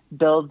is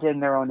build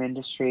in their own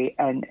industry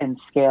and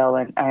scale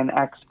and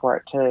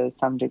export to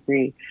some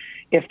degree.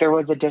 If there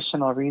was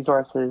additional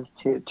resources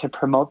to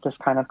promote this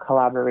kind of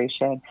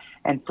collaboration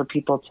and for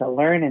people to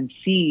learn and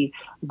see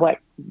what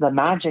the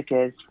magic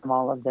is from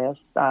all of this,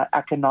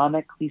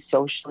 economically,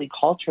 socially,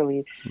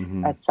 culturally,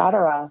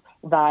 etc.,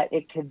 that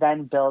it could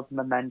then build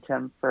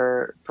momentum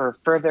for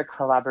further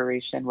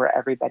collaboration where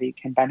everybody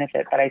can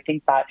benefit. But I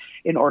think that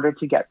in order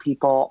to get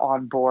people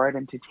on board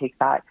and to take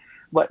that,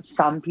 what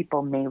some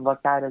people may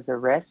look at as a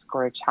risk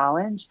or a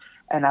challenge,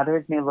 and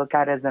others may look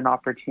at as an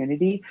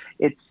opportunity,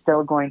 it's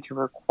still going to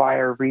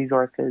require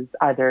resources,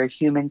 either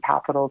human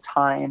capital,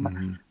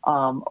 time,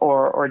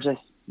 or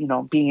just,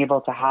 being able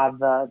to have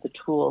the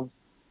tools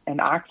and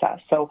access.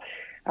 So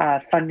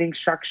funding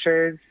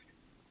structures.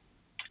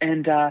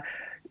 And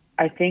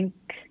I think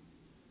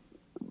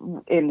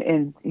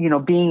in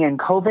being in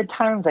COVID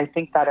times, I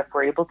think that if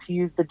we're able to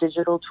use the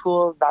digital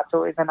tools, that's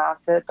always an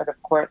asset. But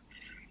of course,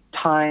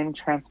 time,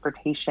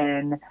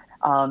 transportation,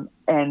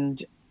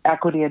 and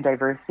equity and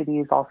diversity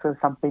is also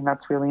something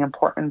that's really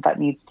important that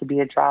needs to be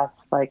addressed.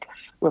 Like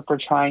if we're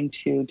trying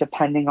to,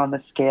 depending on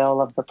the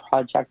scale of the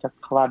project of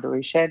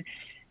collaboration,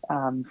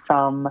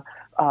 some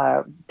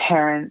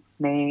parents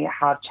may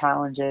have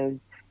challenges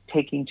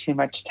taking too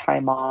much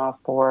time off,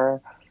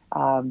 or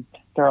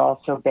there are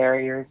also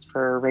barriers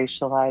for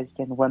racialized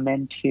and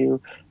women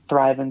to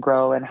thrive and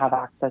grow and have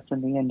access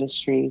in the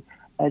industry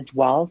as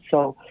well.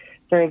 So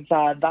there's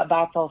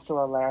that's also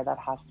a layer that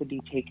has to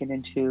be taken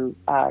into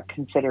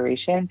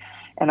consideration.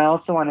 And I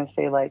also want to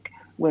say, like,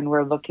 when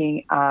we're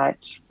looking at,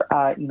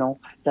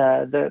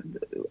 the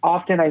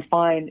often I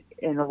find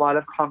in a lot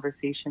of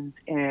conversations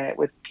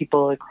with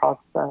people across,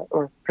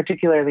 or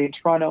particularly in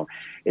Toronto,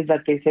 is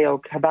that they say, oh,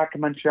 Quebec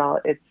and Montreal,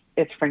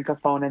 it's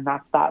Francophone and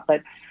that's that.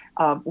 But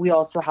we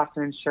also have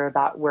to ensure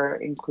that we're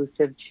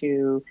inclusive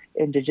to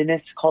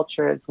Indigenous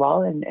culture as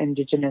well, and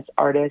Indigenous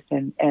artists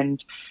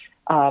and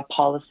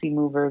policy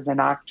movers and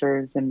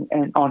actors and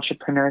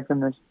entrepreneurs in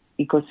this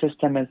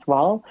ecosystem as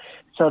well.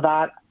 So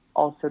that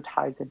also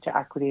ties into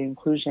equity and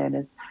inclusion,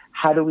 is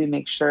how do we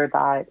make sure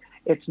that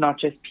it's not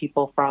just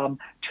people from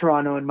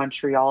Toronto and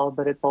Montreal,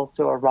 but it's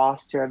also a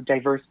roster of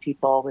diverse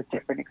people with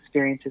different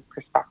experiences,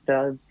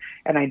 perspectives,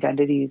 and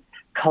identities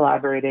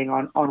collaborating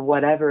on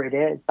whatever it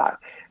is that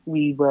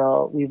we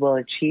will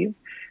achieve.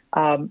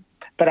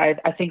 But I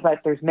think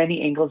that there's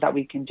many angles that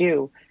we can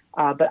do.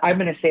 But I'm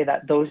going to say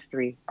that those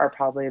three are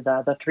probably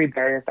the three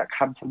barriers that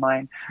come to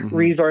mind: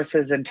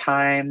 resources and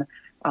time,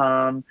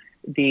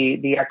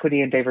 the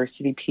equity and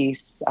diversity piece.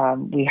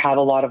 We have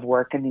a lot of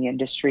work in the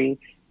industry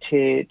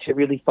to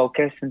really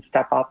focus and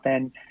step up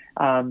and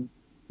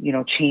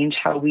change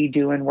how we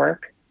do and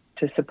work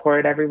to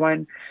support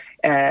everyone,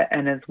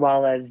 and as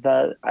well as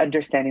the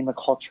understanding the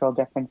cultural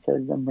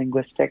differences and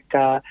linguistic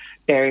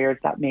barriers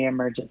that may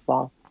emerge as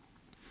well.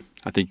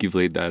 I think you've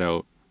laid that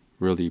out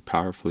really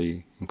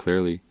powerfully and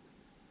clearly.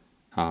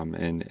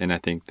 And I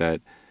think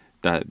that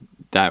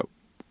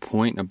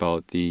point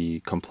about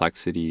the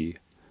complexity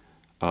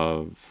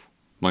of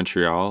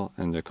Montreal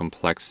and the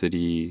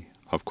complexity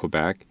of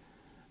Quebec,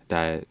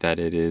 that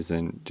it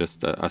isn't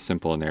just a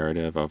simple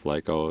narrative of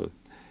like, oh,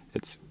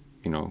 it's,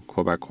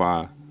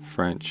 Quebecois,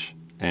 French,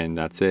 and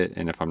that's it.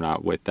 And if I'm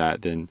not with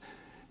that, then,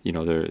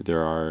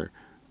 there are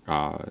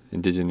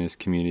indigenous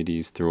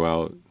communities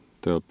throughout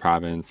the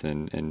province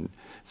and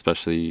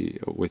especially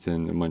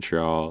within the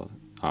Montreal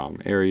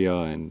area.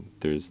 And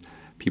there's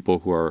people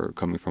who are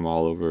coming from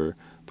all over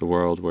the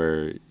world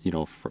where,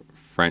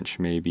 French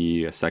may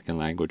be a second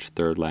language,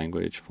 third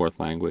language, fourth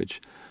language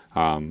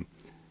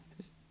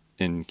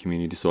in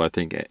community. So I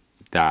think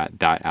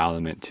that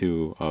element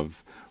too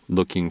of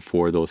looking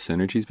for those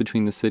synergies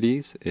between the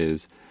cities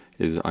is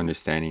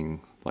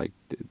understanding like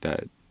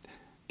that.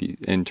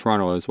 In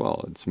Toronto as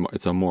well,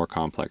 it's a more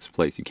complex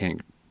place. You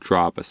can't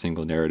drop a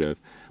single narrative,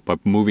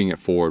 but moving it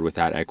forward with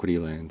that equity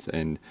lens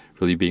and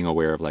really being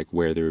aware of like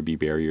where there would be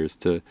barriers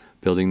to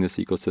building this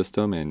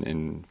ecosystem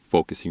and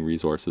focusing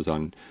resources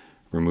on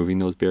removing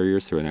those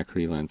barriers through an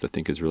equity lens, I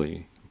think is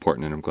really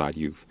important. And I'm glad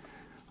you've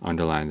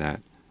underlined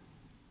that.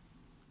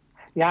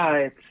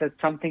 Yeah,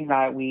 it's something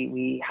that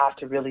we have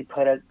to really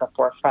put at the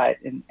forefront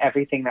in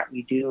everything that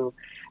we do.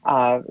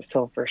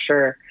 So for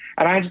sure.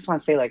 And I just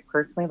want to say, like,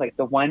 personally, like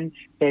the one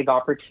big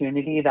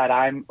opportunity that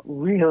I'm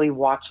really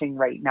watching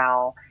right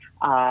now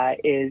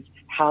is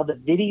how the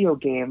video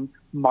game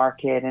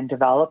market and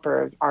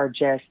developers are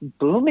just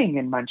booming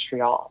in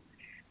Montreal,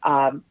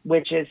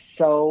 which is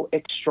so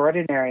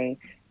extraordinary.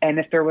 And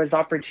if there was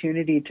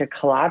opportunity to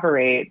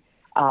collaborate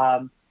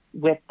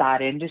with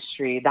that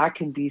industry, that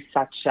can be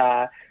such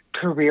a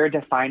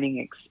career-defining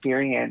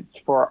experience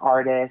for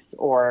artists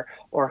or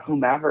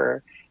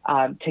whomever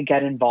to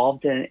get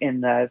involved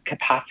in the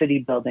capacity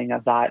building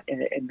of that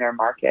in their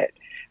market.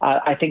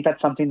 I think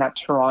that's something that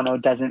Toronto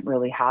doesn't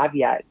really have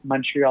yet.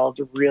 Montreal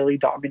is really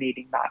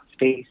dominating that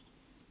space.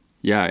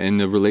 Yeah, and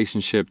the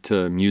relationship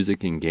to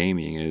music and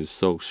gaming is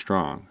so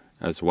strong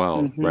as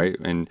well, right?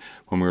 And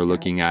when we were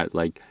looking at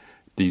like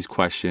these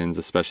questions,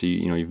 especially,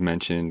 you've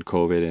mentioned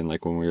COVID, and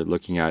like when we were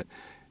looking at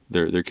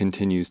there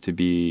continues to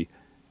be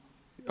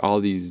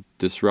all these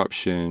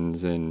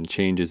disruptions and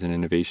changes and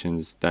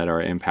innovations that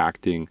are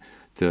impacting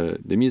the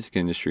music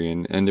industry.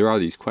 And there are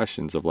these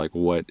questions of like,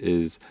 what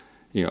is,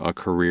 a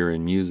career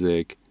in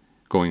music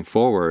going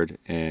forward?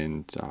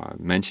 And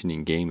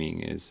mentioning gaming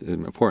is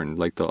important.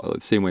 Like the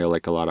same way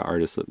like a lot of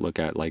artists look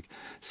at like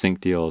sync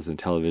deals in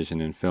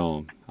television and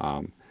film.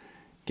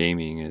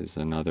 Gaming is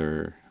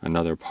another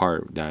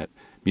part that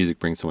music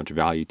brings so much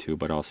value to,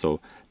 but also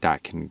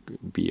that can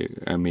be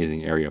an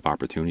amazing area of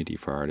opportunity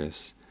for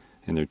artists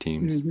and their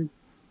teams.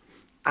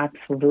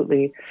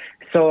 Absolutely.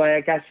 So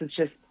I guess it's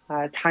just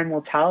time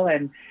will tell.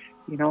 And,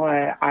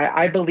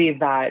 I believe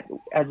that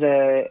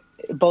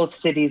both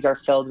cities are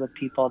filled with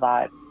people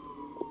that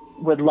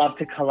would love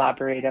to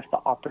collaborate if the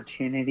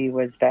opportunity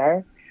was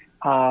there.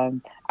 I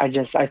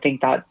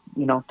think that,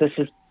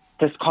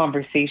 this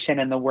conversation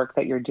and the work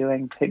that you're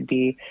doing could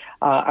be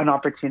an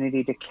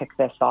opportunity to kick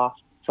this off.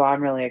 So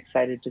I'm really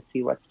excited to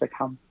see what's to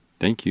come.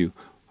 Thank you.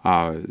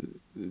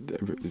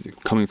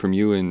 Coming from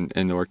you and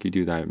the work you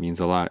do, that means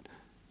a lot.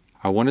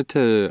 I wanted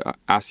to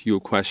ask you a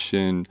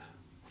question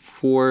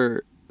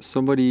for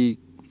somebody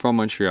from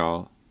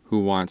Montreal who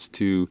wants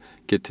to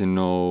get to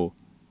know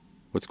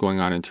what's going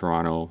on in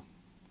Toronto.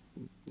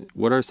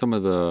 What are some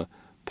of the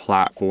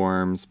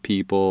platforms,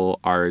 people,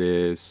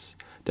 artists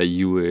that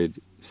you would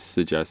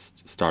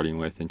suggest starting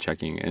with and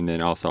checking? And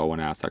then also I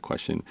want to ask that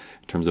question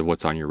in terms of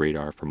what's on your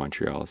radar for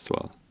Montreal as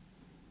well.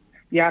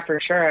 Yeah, for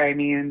sure. I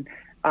mean,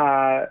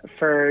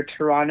 for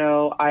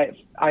Toronto,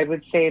 I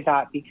would say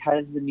that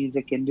because the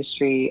music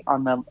industry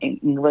on the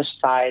English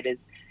side is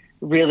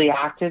really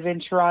active in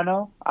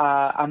Toronto,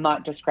 I'm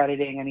not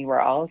discrediting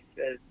anywhere else.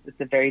 It's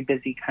a very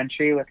busy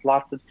country with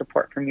lots of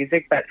support for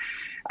music. But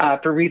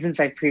for reasons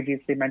I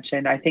previously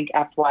mentioned, I think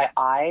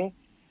FYI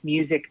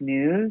Music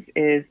News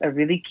is a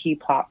really key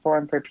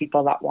platform for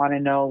people that want to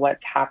know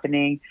what's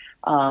happening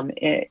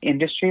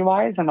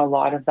industry-wise, and a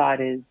lot of that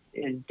is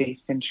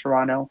based in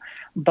Toronto.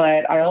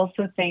 But I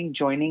also think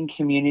joining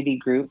community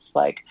groups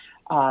like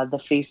the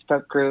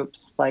Facebook groups,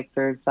 like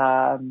there's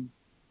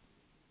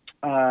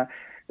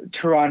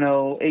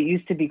Toronto, it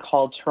used to be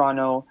called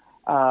Toronto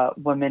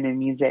Women in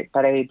Music,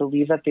 but I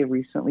believe that they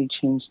recently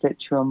changed it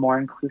to a more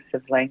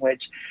inclusive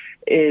language,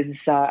 is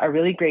a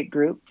really great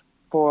group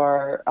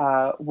for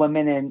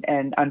women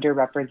and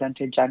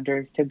underrepresented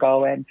genders to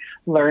go and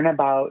learn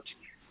about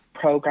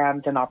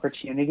programs and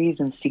opportunities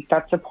and seek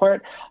that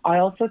support. I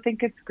also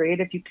think it's great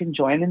if you can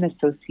join an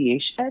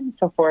association.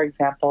 So for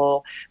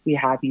example, we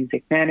have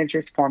Music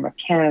Managers Forum of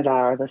Canada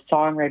or the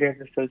Songwriters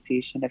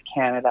Association of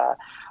Canada,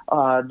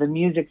 the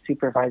Music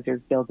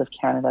Supervisors Guild of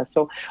Canada.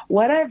 So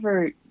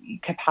whatever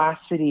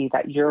capacity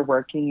that you're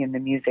working in the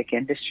music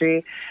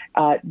industry,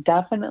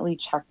 definitely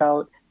check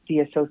out the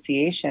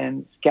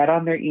associations, get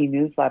on their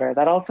e-newsletter.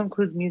 That also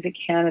includes Music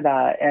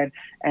Canada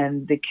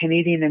and the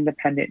Canadian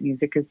Independent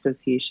Music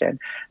Association.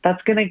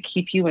 That's going to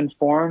keep you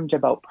informed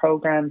about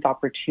programs,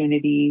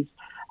 opportunities,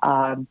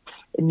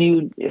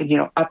 new,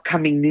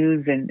 upcoming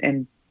news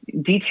and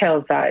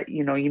details that,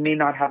 you may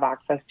not have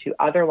access to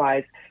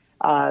otherwise.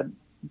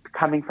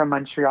 coming from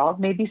Montreal.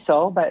 Maybe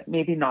so, but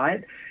maybe not.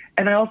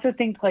 And I also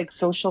think like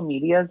social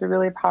media is a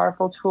really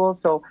powerful tool.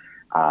 So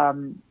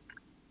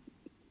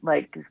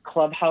like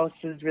Clubhouse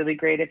is really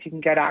great if you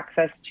can get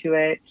access to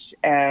it.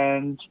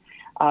 And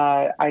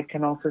I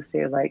can also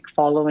say like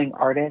following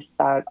artists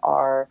that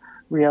are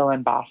real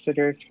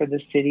ambassadors for the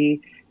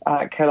city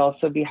could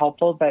also be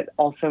helpful, but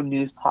also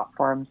news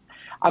platforms.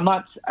 I'm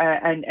not,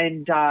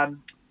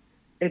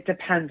 it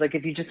depends. Like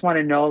if you just want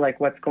to know like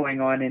what's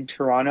going on in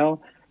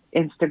Toronto,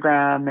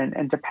 Instagram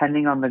and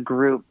depending on the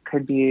group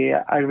could be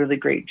a really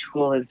great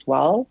tool as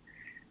well.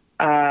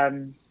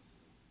 Trying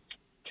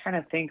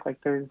to think like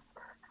there's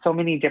so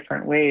many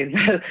different ways.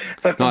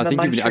 But No, from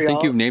the I think Montreal,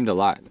 you've named a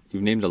lot.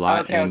 You've named a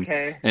lot, okay,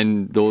 okay.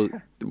 and those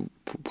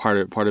part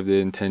of the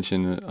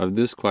intention of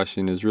this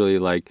question is really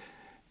like,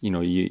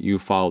 you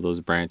follow those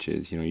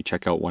branches. You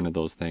check out one of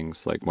those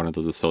things, like one of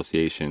those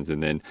associations,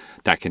 and then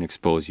that can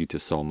expose you to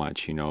so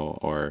much.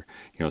 Or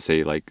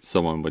say like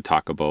someone would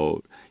talk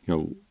about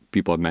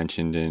people have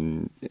mentioned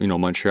in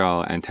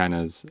Montreal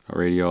Antennas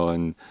Radio,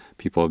 and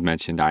people have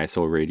mentioned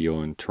ISO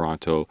Radio in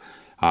Toronto.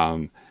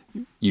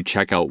 You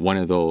check out one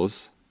of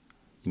those.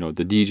 The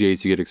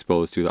DJs you get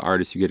exposed to, the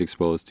artists you get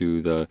exposed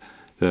to, the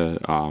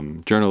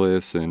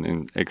journalists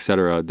and et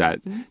cetera,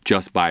 that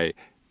just by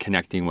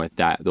connecting with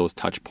those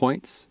touch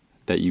points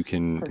that you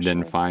can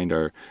then find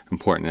are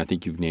important. I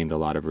think you've named a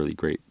lot of really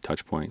great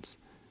touch points.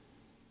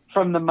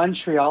 From the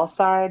Montreal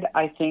side,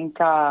 I think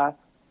I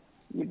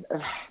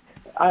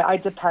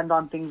depend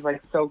on things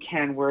like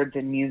SoCan Words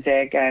in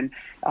Music and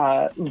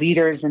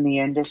leaders in the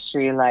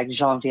industry like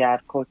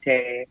Jean-Pierre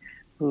Côté,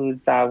 who's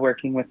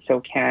working with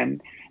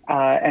SoCan.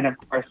 And of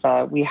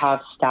course, we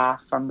have staff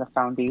from the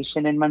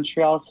foundation in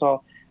Montreal.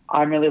 So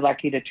I'm really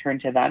lucky to turn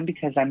to them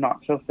because I'm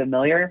not so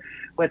familiar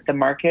with the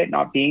market,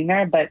 not being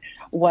there. But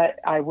what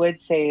I would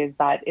say is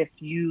that if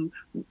you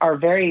are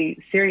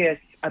very serious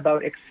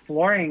about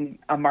exploring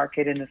a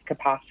market in this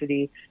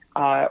capacity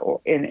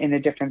or in a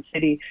different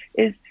city,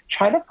 is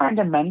try to find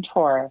a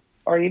mentor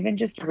or even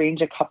just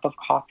arrange a cup of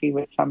coffee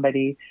with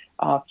somebody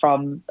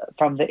from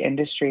the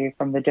industry,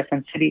 from the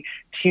different city,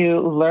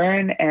 to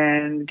learn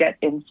and get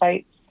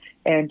insights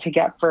and to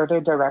get further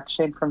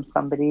direction from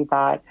somebody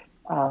that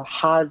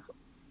has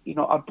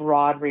a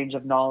broad range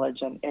of knowledge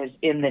and is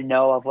in the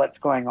know of what's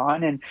going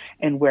on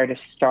and where to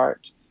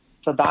start.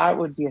 So that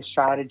would be a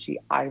strategy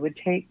I would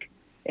take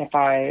if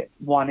I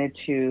wanted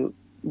to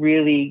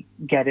really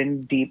get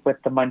in deep with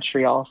the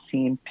Montreal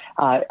scene,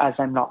 as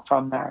I'm not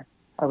from there.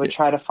 I would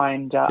try to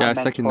find a mentor.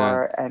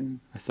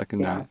 I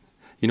second that.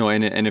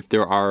 And if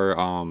there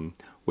are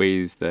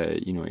ways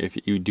that,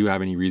 if you do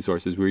have any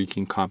resources where you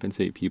can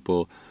compensate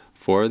people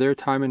for their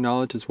time and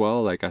knowledge as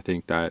well, like I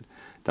think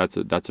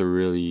that's a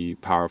really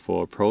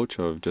powerful approach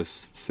of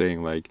just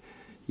saying like,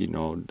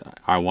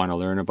 I want to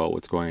learn about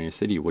what's going on in your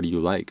city. What do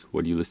you like?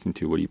 What do you listen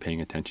to? What are you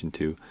paying attention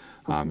to?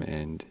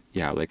 And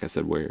yeah, like I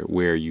said,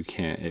 where you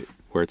can,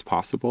 where it's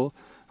possible,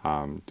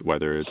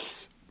 whether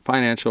it's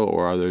financial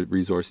or other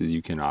resources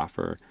you can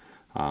offer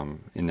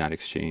in that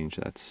exchange,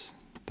 that's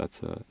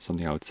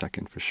something I would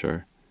second for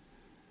sure.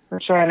 For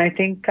sure. And I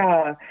think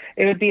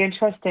it would be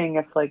interesting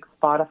if like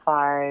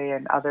Spotify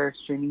and other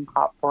streaming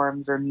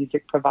platforms or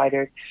music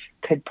providers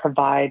could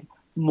provide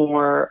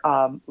more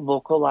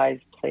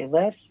localized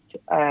playlists.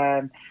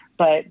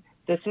 But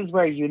this is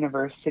where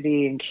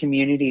university and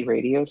community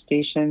radio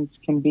stations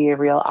can be a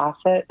real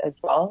asset as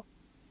well,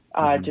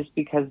 just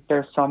because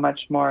they're so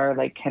much more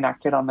like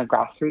connected on the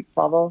grassroots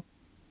level.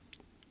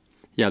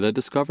 Yeah, the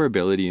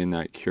discoverability in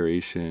that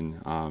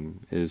curation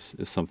is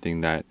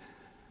something that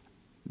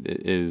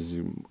is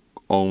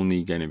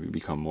only going to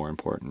become more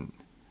important,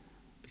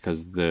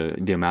 because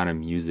the amount of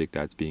music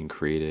that's being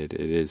created,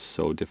 it is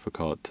so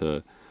difficult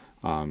to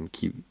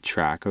keep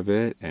track of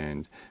it.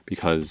 And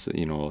because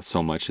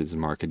so much is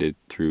marketed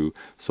through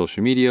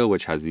social media,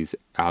 which has these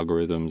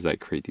algorithms that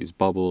create these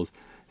bubbles,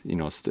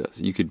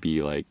 you could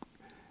be like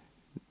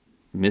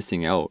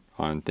missing out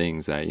on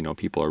things that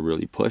people are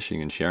really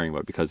pushing and sharing,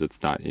 but because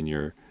it's not in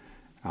your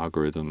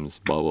algorithm's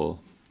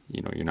bubble,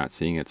 you're not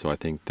seeing it. So I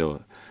think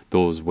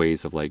those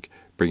ways of like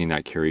bringing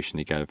that curation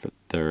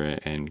together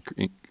and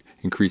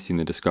increasing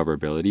the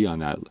discoverability on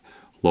that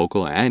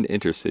local and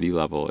intercity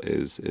level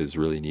is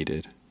really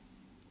needed.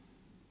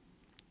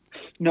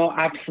 No,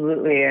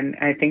 absolutely. And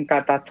I think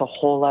that that's a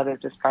whole other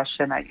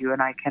discussion that you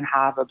and I can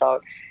have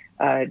about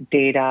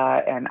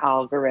data and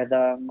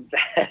algorithms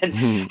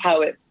and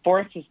how it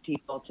forces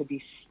people to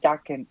be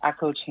stuck in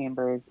echo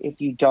chambers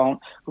if you don't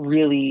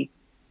really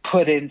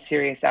put in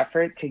serious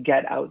effort to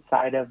get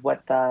outside of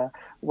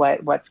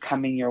what's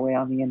coming your way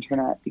on the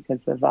internet because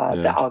of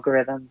the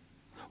algorithms.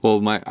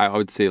 Well, I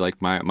would say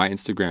like my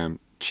Instagram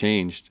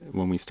changed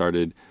when we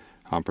started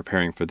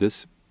preparing for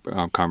this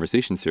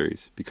conversation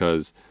series,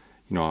 because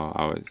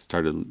I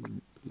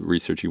started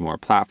researching more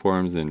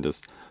platforms and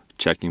just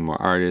checking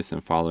more artists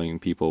and following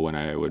people when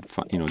I would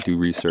do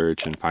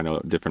research and find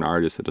out different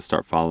artists to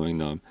start following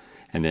them.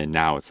 And then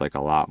now it's like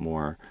a lot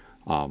more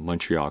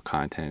Montreal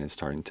content is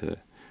starting to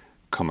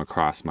come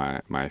across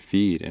my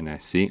feed, and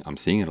I'm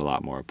seeing it a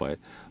lot more. But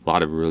a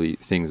lot of really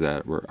things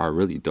that are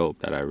really dope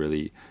that I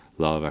really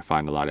love. I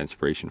find a lot of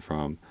inspiration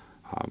from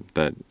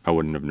that I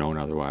wouldn't have known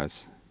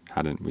otherwise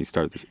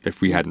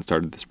if we hadn't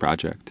started this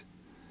project.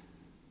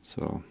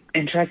 So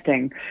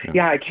interesting.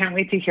 Yeah, I can't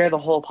wait to hear the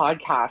whole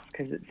podcast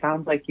because it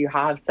sounds like you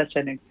have such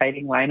an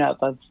exciting lineup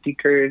of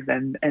speakers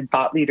and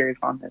thought leaders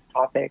on this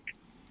topic.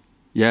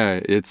 Yeah,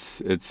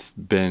 it's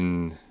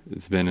been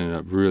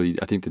a really,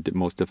 I think the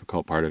most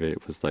difficult part of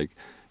it was like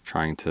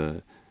trying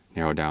to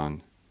narrow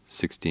down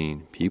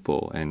 16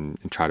 people and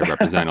try to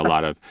represent a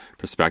lot of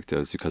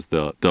perspectives, because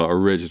the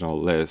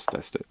original list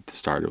I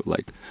started with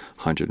like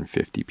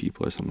 150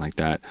 people or something like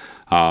that.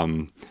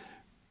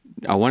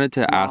 I wanted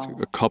to ask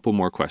a couple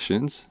more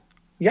questions.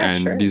 Yeah,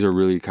 and sure. These are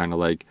really kind of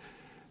like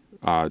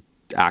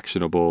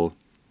actionable,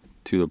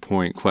 to the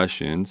point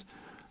questions.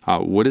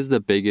 What is the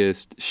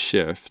biggest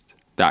shift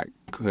that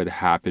could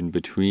happen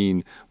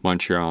between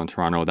Montreal and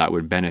Toronto that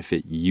would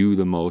benefit you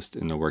the most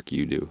in the work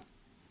you do?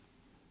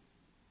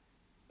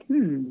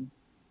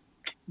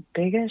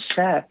 Biggest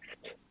shift.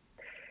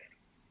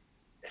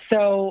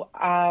 So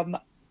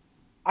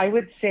I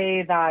would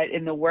say that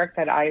in the work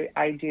that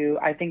I do,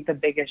 I think the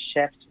biggest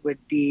shift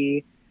would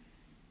be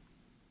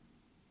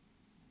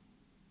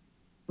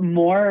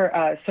more,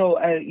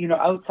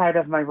 outside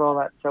of my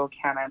role at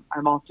SOCAN,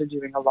 I'm also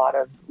doing a lot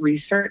of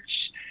research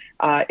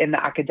in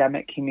the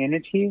academic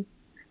community.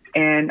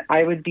 And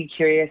I would be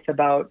curious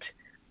about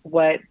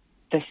what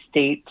the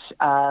state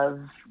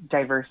of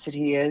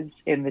diversity is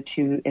in the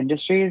two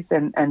industries,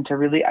 and to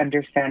really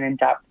understand in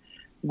depth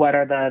what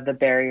are the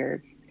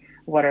barriers,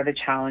 what are the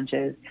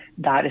challenges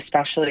that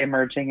especially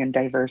emerging and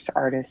diverse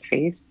artists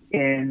face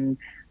in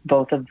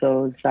both of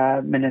those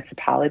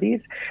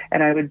municipalities.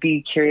 And I would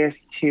be curious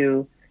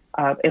to,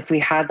 if we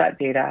had that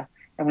data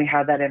and we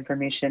had that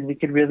information, we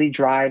could really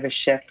drive a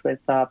shift with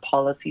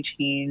policy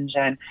change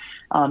and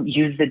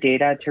use the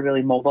data to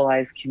really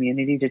mobilize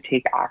community to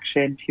take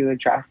action to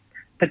address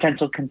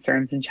potential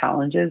concerns and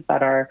challenges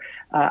that are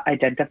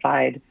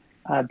identified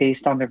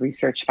based on the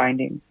research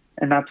findings.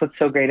 And that's what's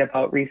so great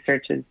about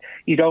research is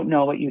you don't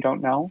know what you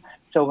don't know.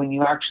 So when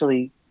you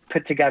actually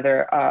put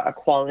together a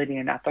quality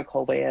and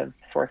ethical way of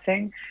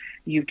sourcing,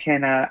 you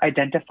can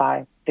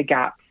identify the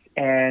gaps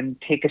and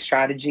take a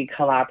strategy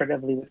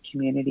collaboratively with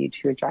community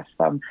to address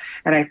them.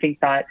 And I think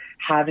that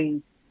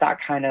having that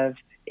kind of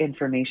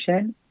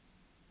information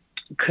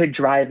could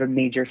drive a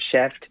major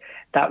shift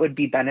that would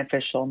be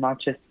beneficial, not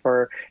just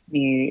for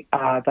me,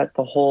 but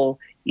the whole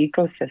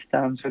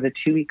ecosystems, or the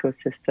two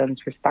ecosystems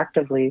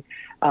respectively,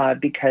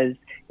 because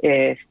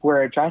if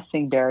we're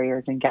addressing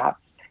barriers and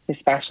gaps,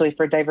 especially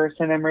for diverse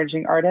and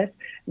emerging artists,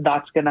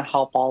 that's going to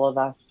help all of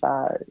us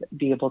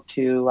be able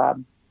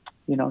to,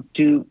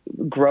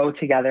 grow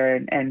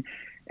together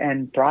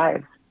and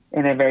thrive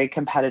in a very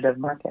competitive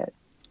market.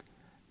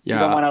 Yeah. You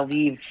don't want to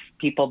leave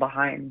people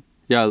behind.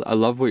 Yeah, I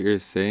love what you're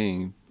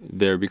saying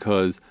there,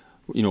 because,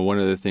 one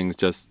of the things,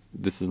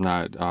 this is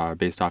not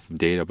based off of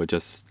data, but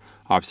just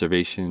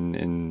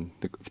observation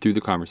through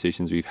the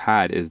conversations we've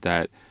had, is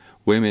that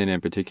women,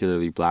 and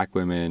particularly Black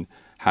women,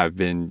 have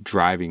been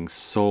driving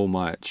so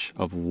much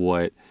of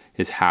what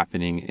is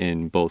happening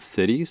in both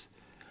cities.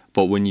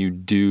 But when you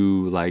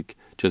do like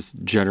just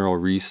general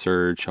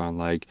research on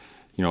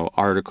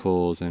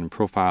articles and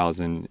profiles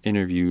and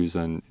interviews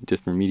on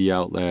different media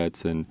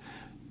outlets, and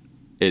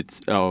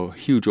it's a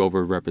huge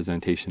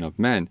overrepresentation of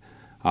men.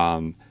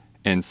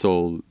 And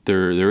so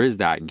there is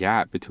that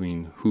gap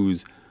between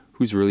who's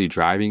really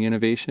driving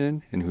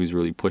innovation and who's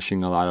really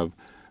pushing a lot of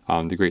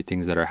the great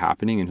things that are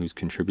happening and who's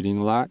contributing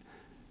a lot,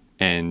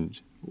 and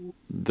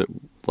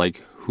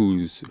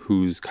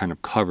who's kind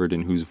of covered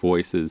and whose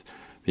voice is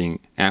being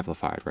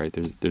amplified, right?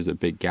 There's a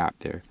big gap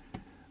there.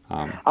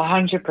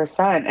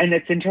 100%. And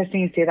it's interesting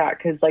you say that,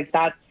 because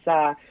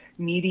that's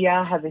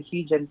media has a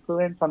huge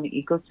influence on the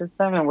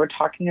ecosystem, and we're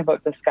talking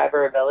about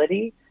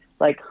discoverability,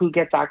 like who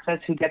gets access,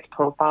 who gets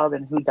profiled,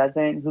 and who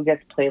doesn't, who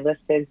gets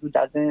playlisted, who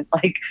doesn't.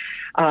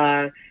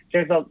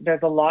 There's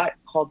a lot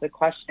called the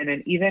question.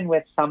 And even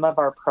with some of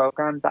our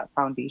programs at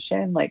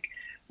Foundation,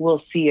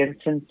 we'll see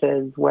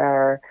instances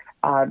where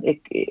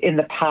in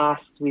the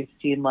past we've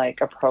seen a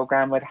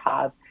program would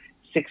have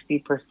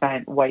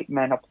 60% white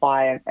men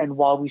apply. And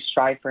while we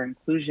strive for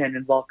inclusion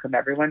and welcome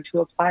everyone to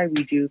apply,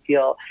 we do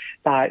feel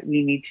that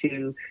we need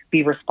to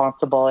be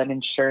responsible and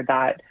ensure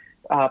that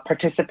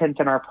participants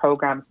in our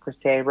programs per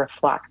se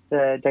reflect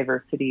the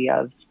diversity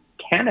of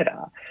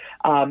Canada.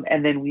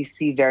 And then we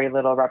see very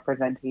little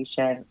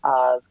representation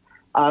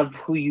of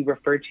who you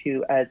refer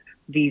to as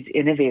these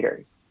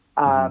innovators.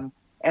 And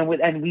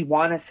we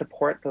want to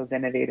support those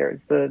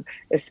innovators,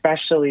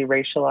 especially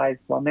racialized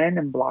women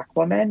and Black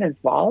women as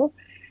well.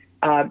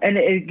 And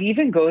it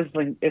even goes,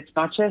 it's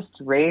not just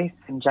race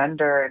and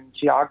gender and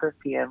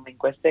geography and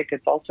linguistic,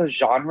 it's also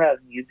genre of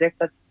music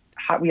that's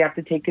we have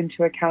to take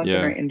into account in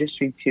our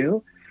industry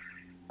too.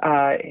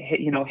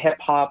 Hip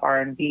hop,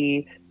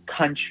 R&B,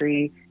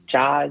 country,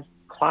 jazz,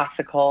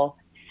 classical,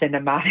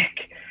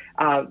 cinematic,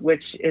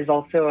 which is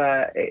also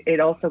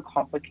it also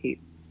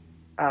complicates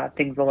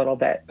things a little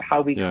bit,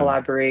 how we Yeah.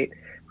 collaborate,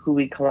 who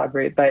we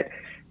collaborate. But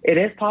it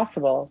is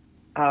possible.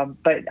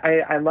 But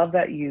I love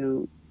that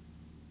you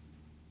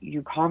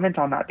comment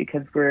on that,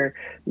 because we're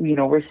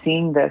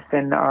seeing this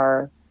in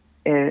our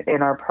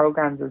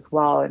programs as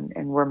well,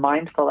 and we're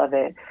mindful of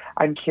it.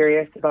 I'm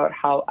curious about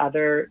how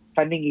other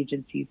funding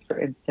agencies, for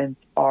instance,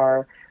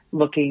 are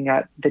looking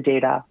at the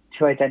data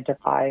to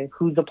identify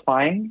who's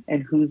applying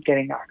and who's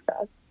getting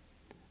access.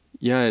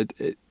 Yeah,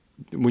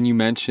 when you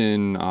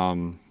mention,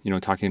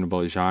 talking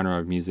about genre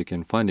of music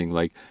and funding,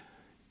 like,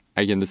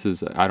 again,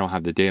 I don't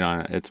have the data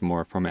on it. It's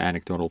more from an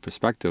anecdotal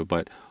perspective,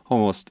 but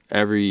almost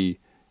every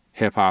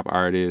hip hop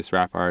artist,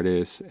 rap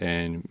artist,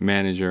 and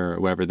manager,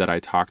 whoever that I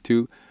talk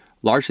to,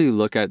 largely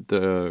look at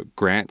the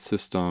grant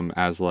system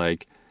as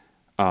like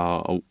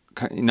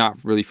not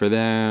really for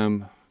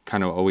them,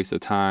 kind of a waste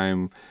of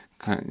time,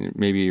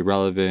 maybe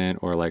irrelevant,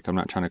 or like I'm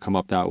not trying to come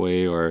up that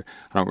way, or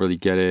I don't really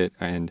get it,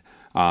 and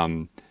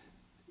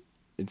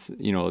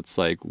it's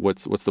like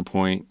what's the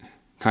point,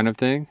 kind of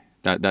thing.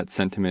 That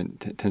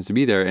sentiment tends to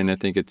be there, and I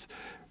think it's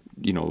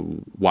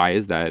why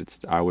is that?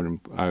 I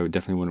would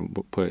definitely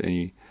wouldn't put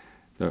the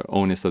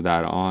onus of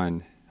that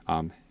on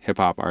hip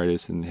hop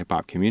artists and the hip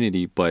hop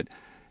community, but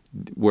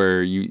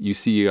where you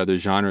see other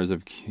genres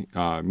of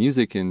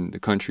music in the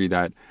country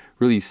that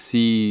really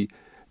see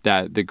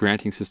that the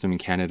granting system in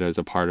Canada is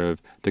a part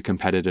of the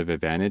competitive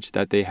advantage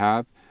that they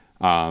have,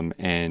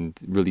 and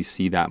really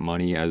see that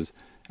money as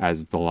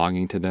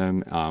belonging to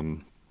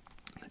them,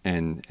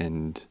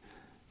 and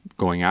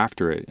going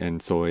after it.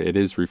 And so it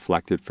is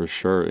reflected for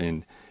sure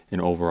in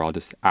overall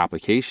just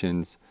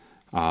applications,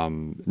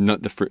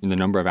 not the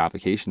number of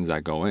applications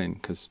that go in,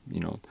 because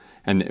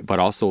but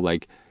also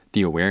like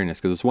the awareness,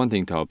 because it's one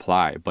thing to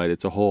apply, but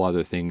it's a whole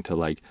other thing to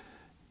like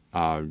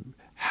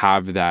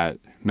have that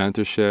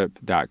mentorship,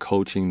 that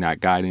coaching, that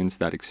guidance,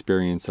 that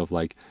experience of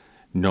like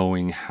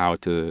knowing how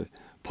to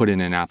put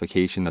in an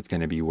application that's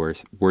going to be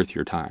worth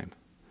your time,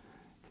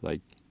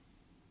 like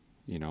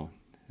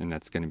and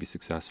that's going to be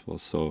successful.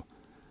 So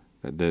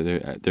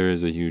there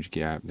is a huge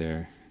gap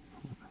there,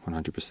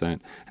 100%,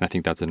 and I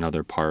think that's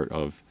another part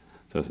of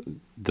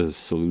the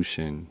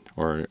solution,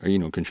 or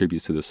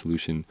contributes to the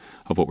solution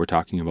of what we're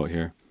talking about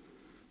here.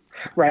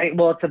 Right.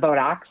 Well, it's about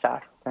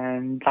access,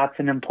 and that's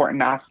an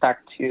important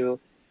aspect to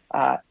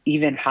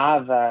even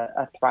have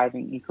a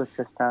thriving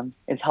ecosystem,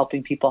 is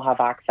helping people have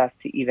access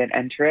to even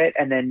enter it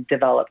and then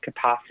develop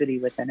capacity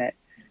within it,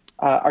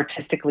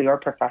 artistically or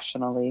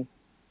professionally.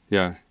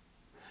 Yeah.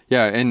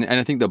 Yeah, and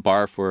I think the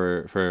bar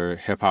for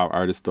hip hop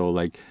artists, though,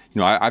 like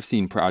I've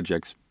seen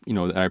projects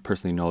that I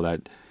personally know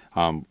that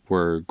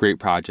were great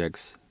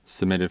projects,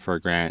 submitted for a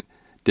grant,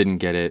 didn't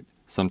get it.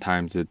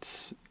 Sometimes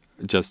it's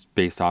just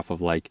based off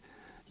of like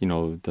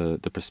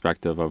the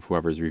perspective of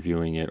whoever's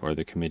reviewing it, or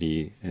the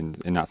committee,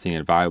 and not seeing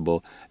it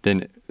viable,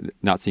 then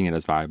not seeing it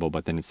as viable,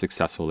 but then it's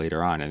successful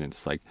later on, and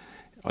it's like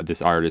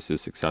this artist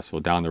is successful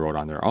down the road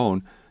on their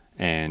own,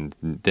 and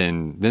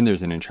then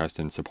there's an interest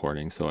in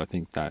supporting. So I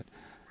think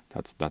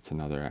that's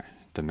another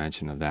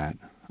dimension of that.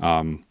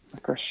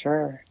 For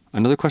sure.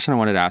 Another question I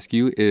wanted to ask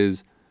you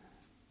is,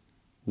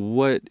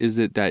 what is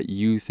it that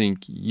you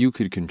think you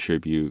could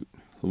contribute?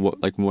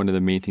 Like one of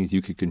the main things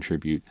you could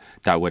contribute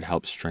that would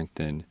help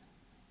strengthen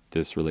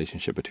this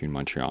relationship between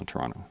Montreal and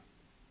Toronto?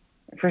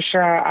 For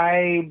sure.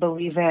 I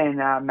believe in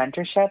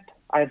mentorship.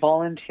 I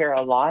volunteer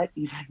a lot,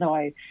 even though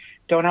I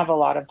don't have a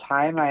lot of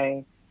time.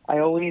 I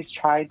always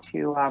try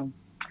to,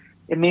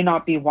 it may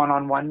not be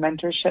one-on-one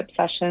mentorship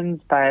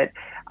sessions, but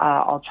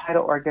I'll try to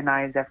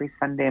organize every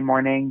Sunday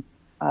morning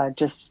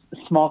just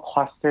small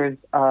clusters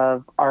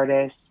of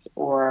artists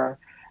or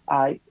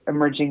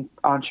emerging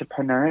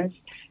entrepreneurs.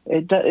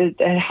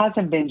 It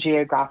hasn't been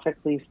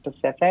geographically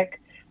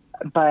specific,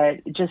 but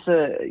just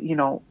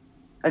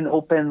an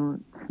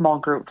open small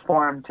group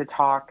forum to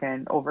talk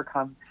and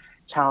overcome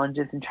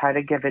challenges and try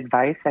to give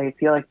advice. I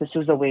feel like this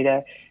is a way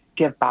to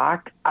give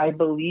back. I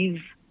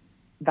believe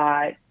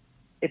that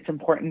it's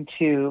important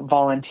to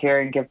volunteer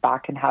and give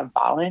back and have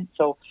balance.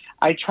 So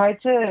I try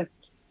to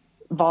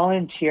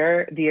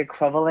volunteer the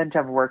equivalent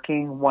of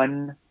working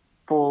one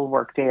full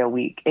workday a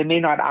week. It may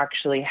not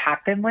actually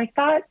happen like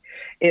that.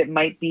 It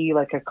might be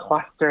like a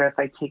cluster if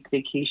I take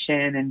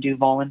vacation and do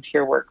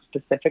volunteer work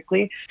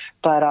specifically,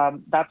 but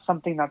that's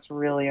something that's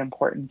really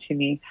important to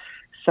me.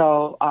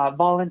 So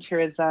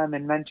volunteerism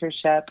and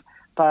mentorship,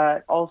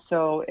 but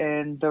also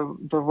in the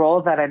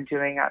role that I'm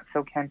doing at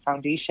SOCAN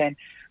Foundation,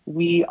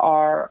 we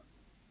are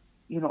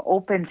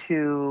open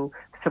to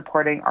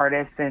supporting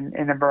artists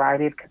in a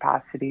variety of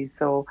capacities.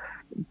 So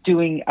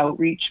doing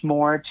outreach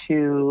more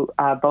to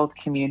both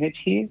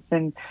communities.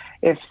 And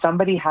if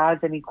somebody has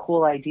any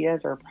cool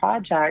ideas or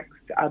projects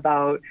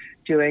about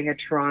doing a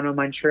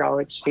Toronto-Montreal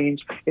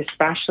exchange,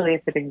 especially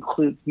if it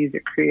includes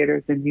music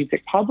creators and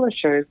music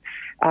publishers,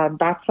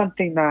 that's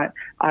something that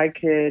I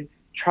could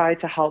try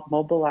to help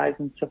mobilize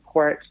and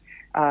support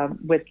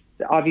with.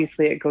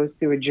 Obviously, it goes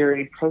through a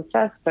juried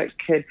process, but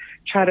could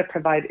try to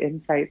provide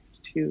insights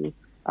to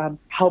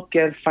help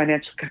give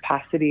financial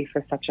capacity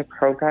for such a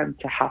program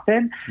to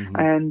happen.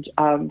 And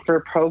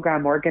for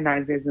program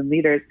organizers and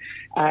leaders,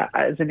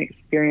 as an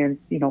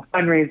experienced,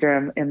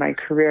 fundraiser in my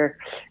career,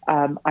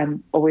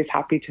 I'm always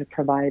happy to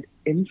provide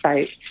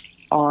insight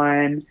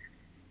on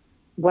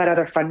what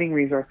other funding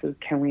resources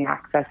can we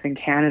access in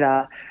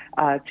Canada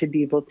to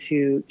be able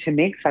to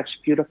make such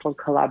beautiful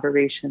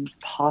collaborations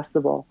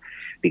possible,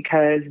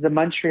 because the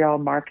Montreal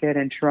market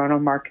and Toronto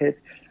market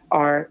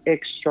are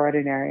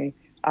extraordinary.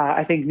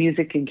 I think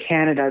music in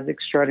Canada is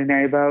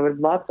extraordinary, but I would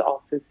love to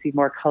also see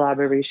more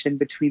collaboration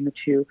between the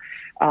two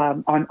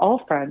on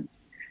all fronts.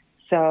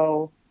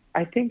 So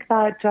I think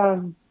that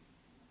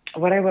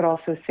what I would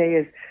also say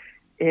is,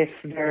 if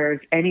there's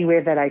any way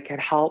that I could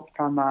help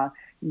from a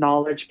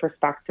knowledge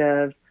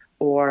perspective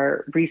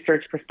or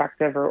research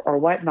perspective or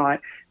whatnot,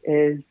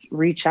 is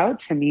reach out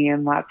to me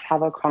and let's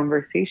have a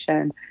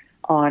conversation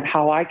on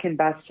how I can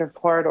best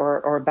support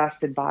or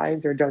best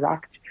advise or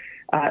direct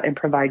and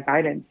provide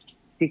guidance,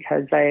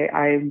 because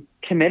I'm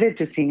committed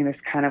to seeing this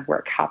kind of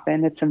work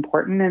happen. It's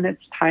important and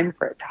it's time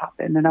for it to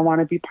happen. And I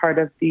want to be part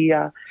of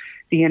the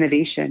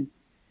innovation.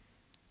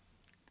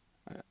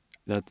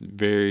 That's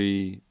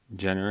very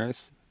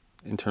generous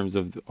in terms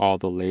of all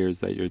the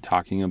layers that you're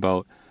talking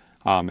about.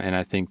 And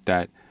I think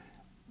that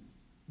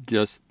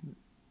just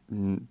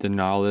the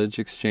knowledge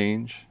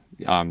exchange,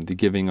 the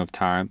giving of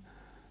time,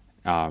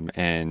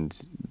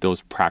 and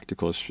those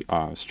practical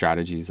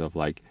strategies of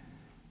like,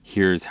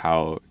 here's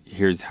how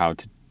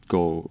to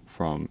go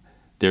from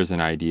there's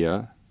an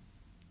idea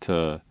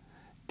to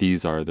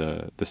these are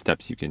the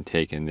steps you can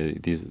take, and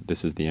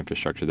this is the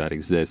infrastructure that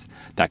exists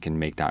that can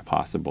make that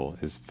possible,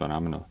 is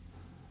phenomenal.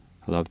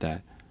 I love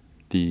that.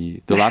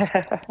 The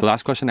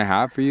last question I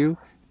have for you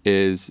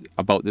is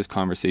about this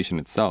conversation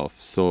itself.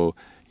 So,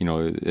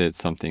 it's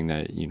something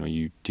that,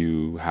 you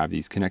do have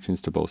these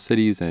connections to both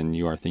cities and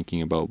you are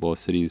thinking about both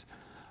cities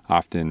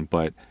often,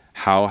 but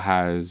how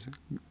has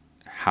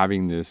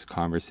having this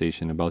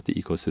conversation about the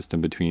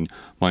ecosystem between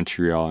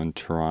Montreal and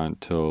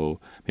Toronto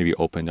maybe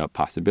opened up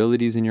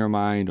possibilities in your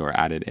mind, or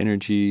added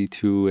energy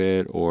to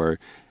it, or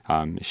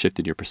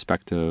shifted your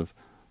perspective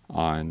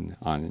on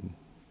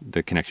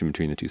the connection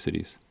between the two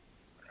cities?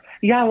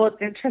 Yeah, well,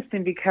 it's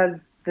interesting because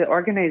the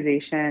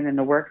organization and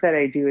the work that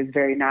I do is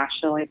very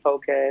nationally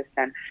focused,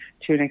 and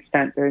to an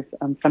extent, there's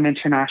some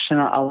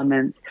international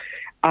elements.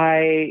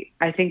 I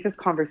think this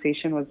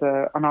conversation was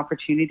an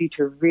opportunity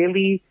to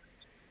really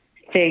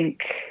think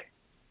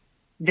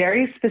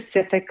very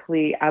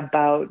specifically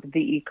about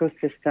the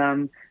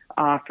ecosystem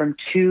from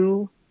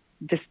two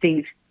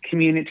distinct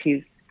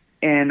communities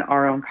in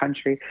our own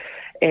country.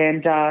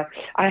 And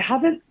I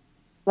haven't,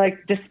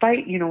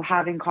 despite,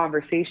 having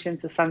conversations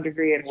to some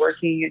degree and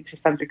working to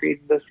some degree in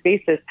those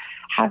spaces,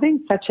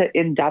 having such an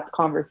in-depth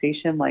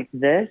conversation like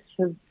this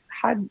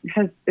I'm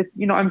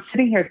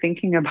sitting here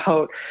thinking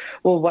about,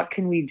 well, what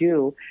can we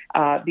do?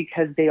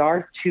 Because they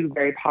are two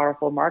very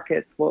powerful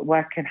markets.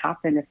 What can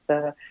happen if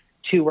the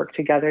two work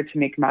together to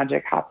make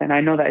magic happen?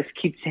 I know that I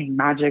keep saying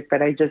magic,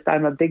 but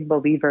I'm a big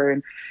believer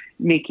in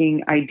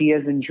making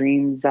ideas and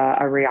dreams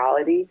a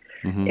reality.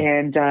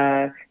 And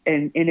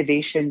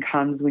innovation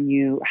comes when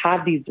you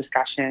have these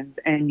discussions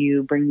and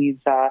you bring these,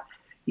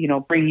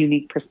 bring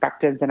unique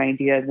perspectives and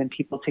ideas and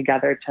people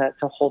together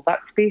to hold that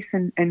space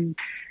and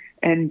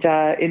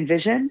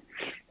envision.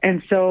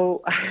 And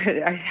so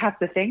I have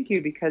to thank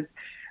you, because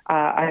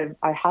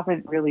I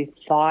haven't really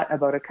thought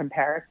about a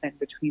comparison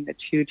between the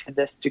two to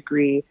this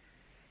degree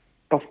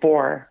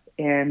before.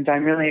 And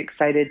I'm really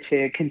excited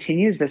to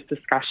continue this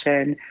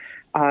discussion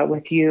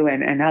with you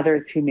and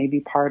others who may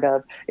be part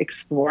of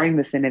exploring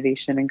this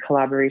innovation and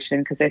collaboration,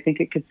 because I think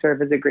it could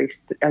serve as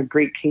a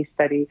great case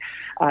study,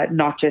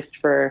 not just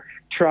for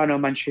Toronto,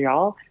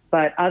 Montreal,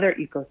 but other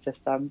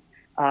ecosystems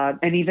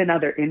and even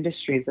other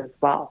industries as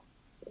well.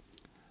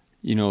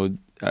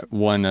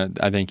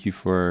 I thank you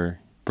for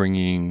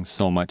bringing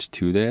so much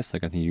to this. I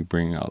think you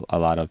bring a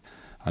lot of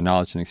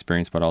knowledge and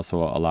experience, but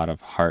also a lot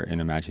of heart and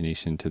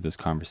imagination to this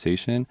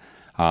conversation.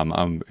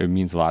 It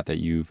means a lot that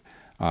you've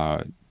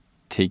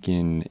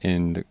taken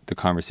in the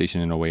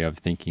conversation in a way of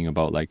thinking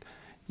about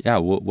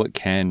what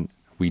can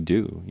we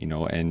do,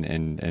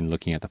 and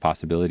looking at the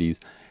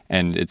possibilities.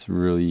 And it's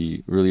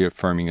really, really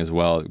affirming as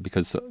well,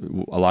 because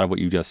a lot of what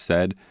you just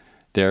said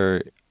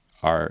there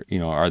are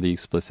the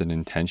explicit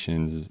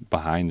intentions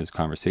behind this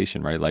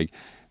conversation, right?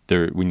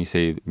 When you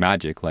say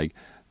magic,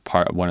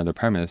 one of the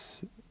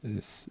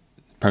premises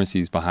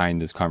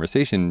behind this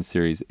conversation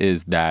series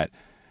is that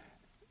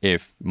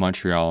if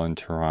Montreal and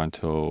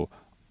Toronto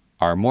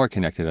are more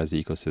connected as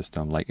an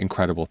ecosystem,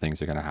 incredible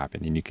things are going to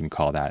happen, and you can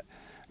call that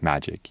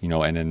magic,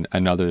 and then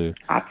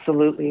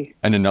absolutely.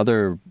 And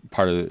another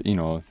part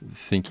of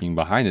thinking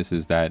behind this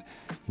is that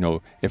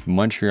if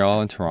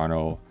Montreal and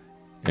Toronto,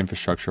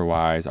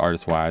 infrastructure-wise,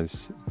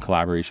 artist-wise,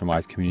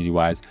 collaboration-wise,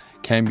 community-wise,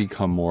 can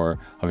become more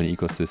of an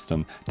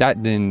ecosystem,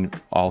 that then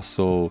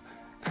also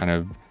kind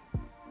of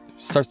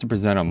starts to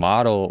present a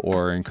model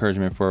or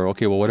encouragement for,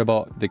 okay, well, what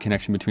about the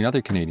connection between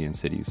other Canadian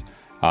cities?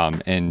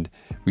 And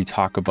we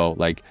talk about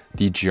like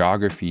the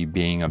geography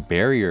being a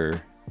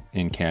barrier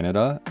in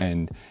Canada,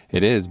 and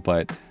it is,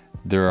 but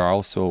there are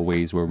also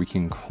ways where we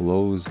can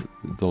close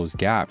those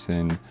gaps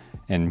and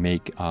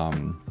make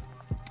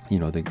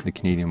the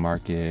Canadian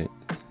market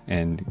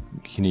and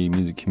Canadian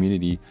music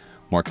community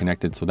more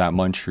connected, so that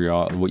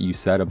Montreal, what you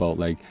said about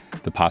like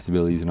the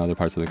possibilities in other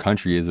parts of the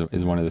country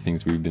is one of the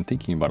things we've been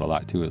thinking about a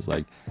lot too, is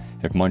like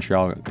if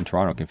Montreal and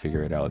Toronto can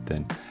figure it out,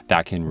 then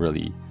that can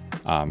really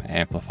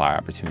amplify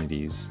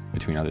opportunities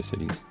between other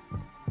cities.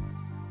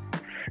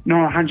 No,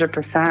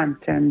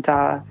 100%. And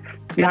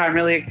I'm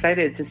really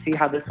excited to see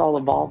how this all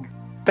evolves.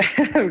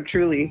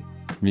 Truly.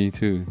 Me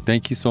too.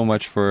 Thank you so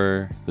much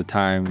for the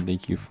time.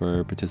 Thank you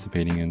for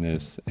participating in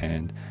this,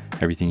 and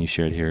everything you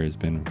shared here has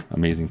been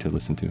amazing to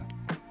listen to.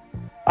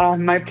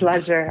 My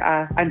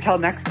pleasure. Until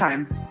next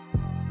time.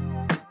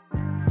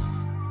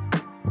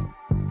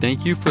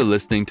 Thank you for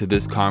listening to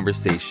this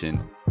conversation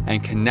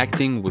and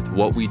connecting with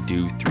what we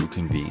do through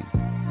Convene.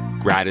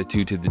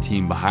 Gratitude to the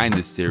team behind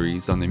this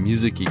series on the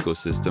music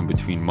ecosystem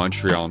between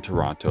Montreal and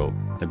Toronto,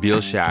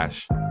 Nabil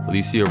Shash,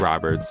 Alicia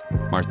Roberts,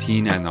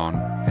 Martine Anon,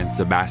 and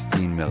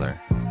Sebastien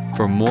Miller.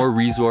 For more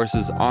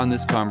resources on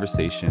this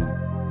conversation,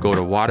 go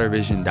to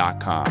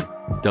watervision.com,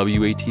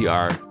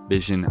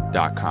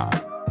 watrvision.com.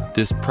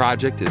 This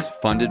project is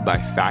funded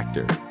by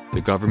Factor,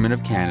 the Government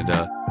of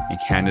Canada, and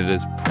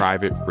Canada's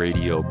private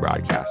radio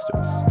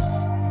broadcasters.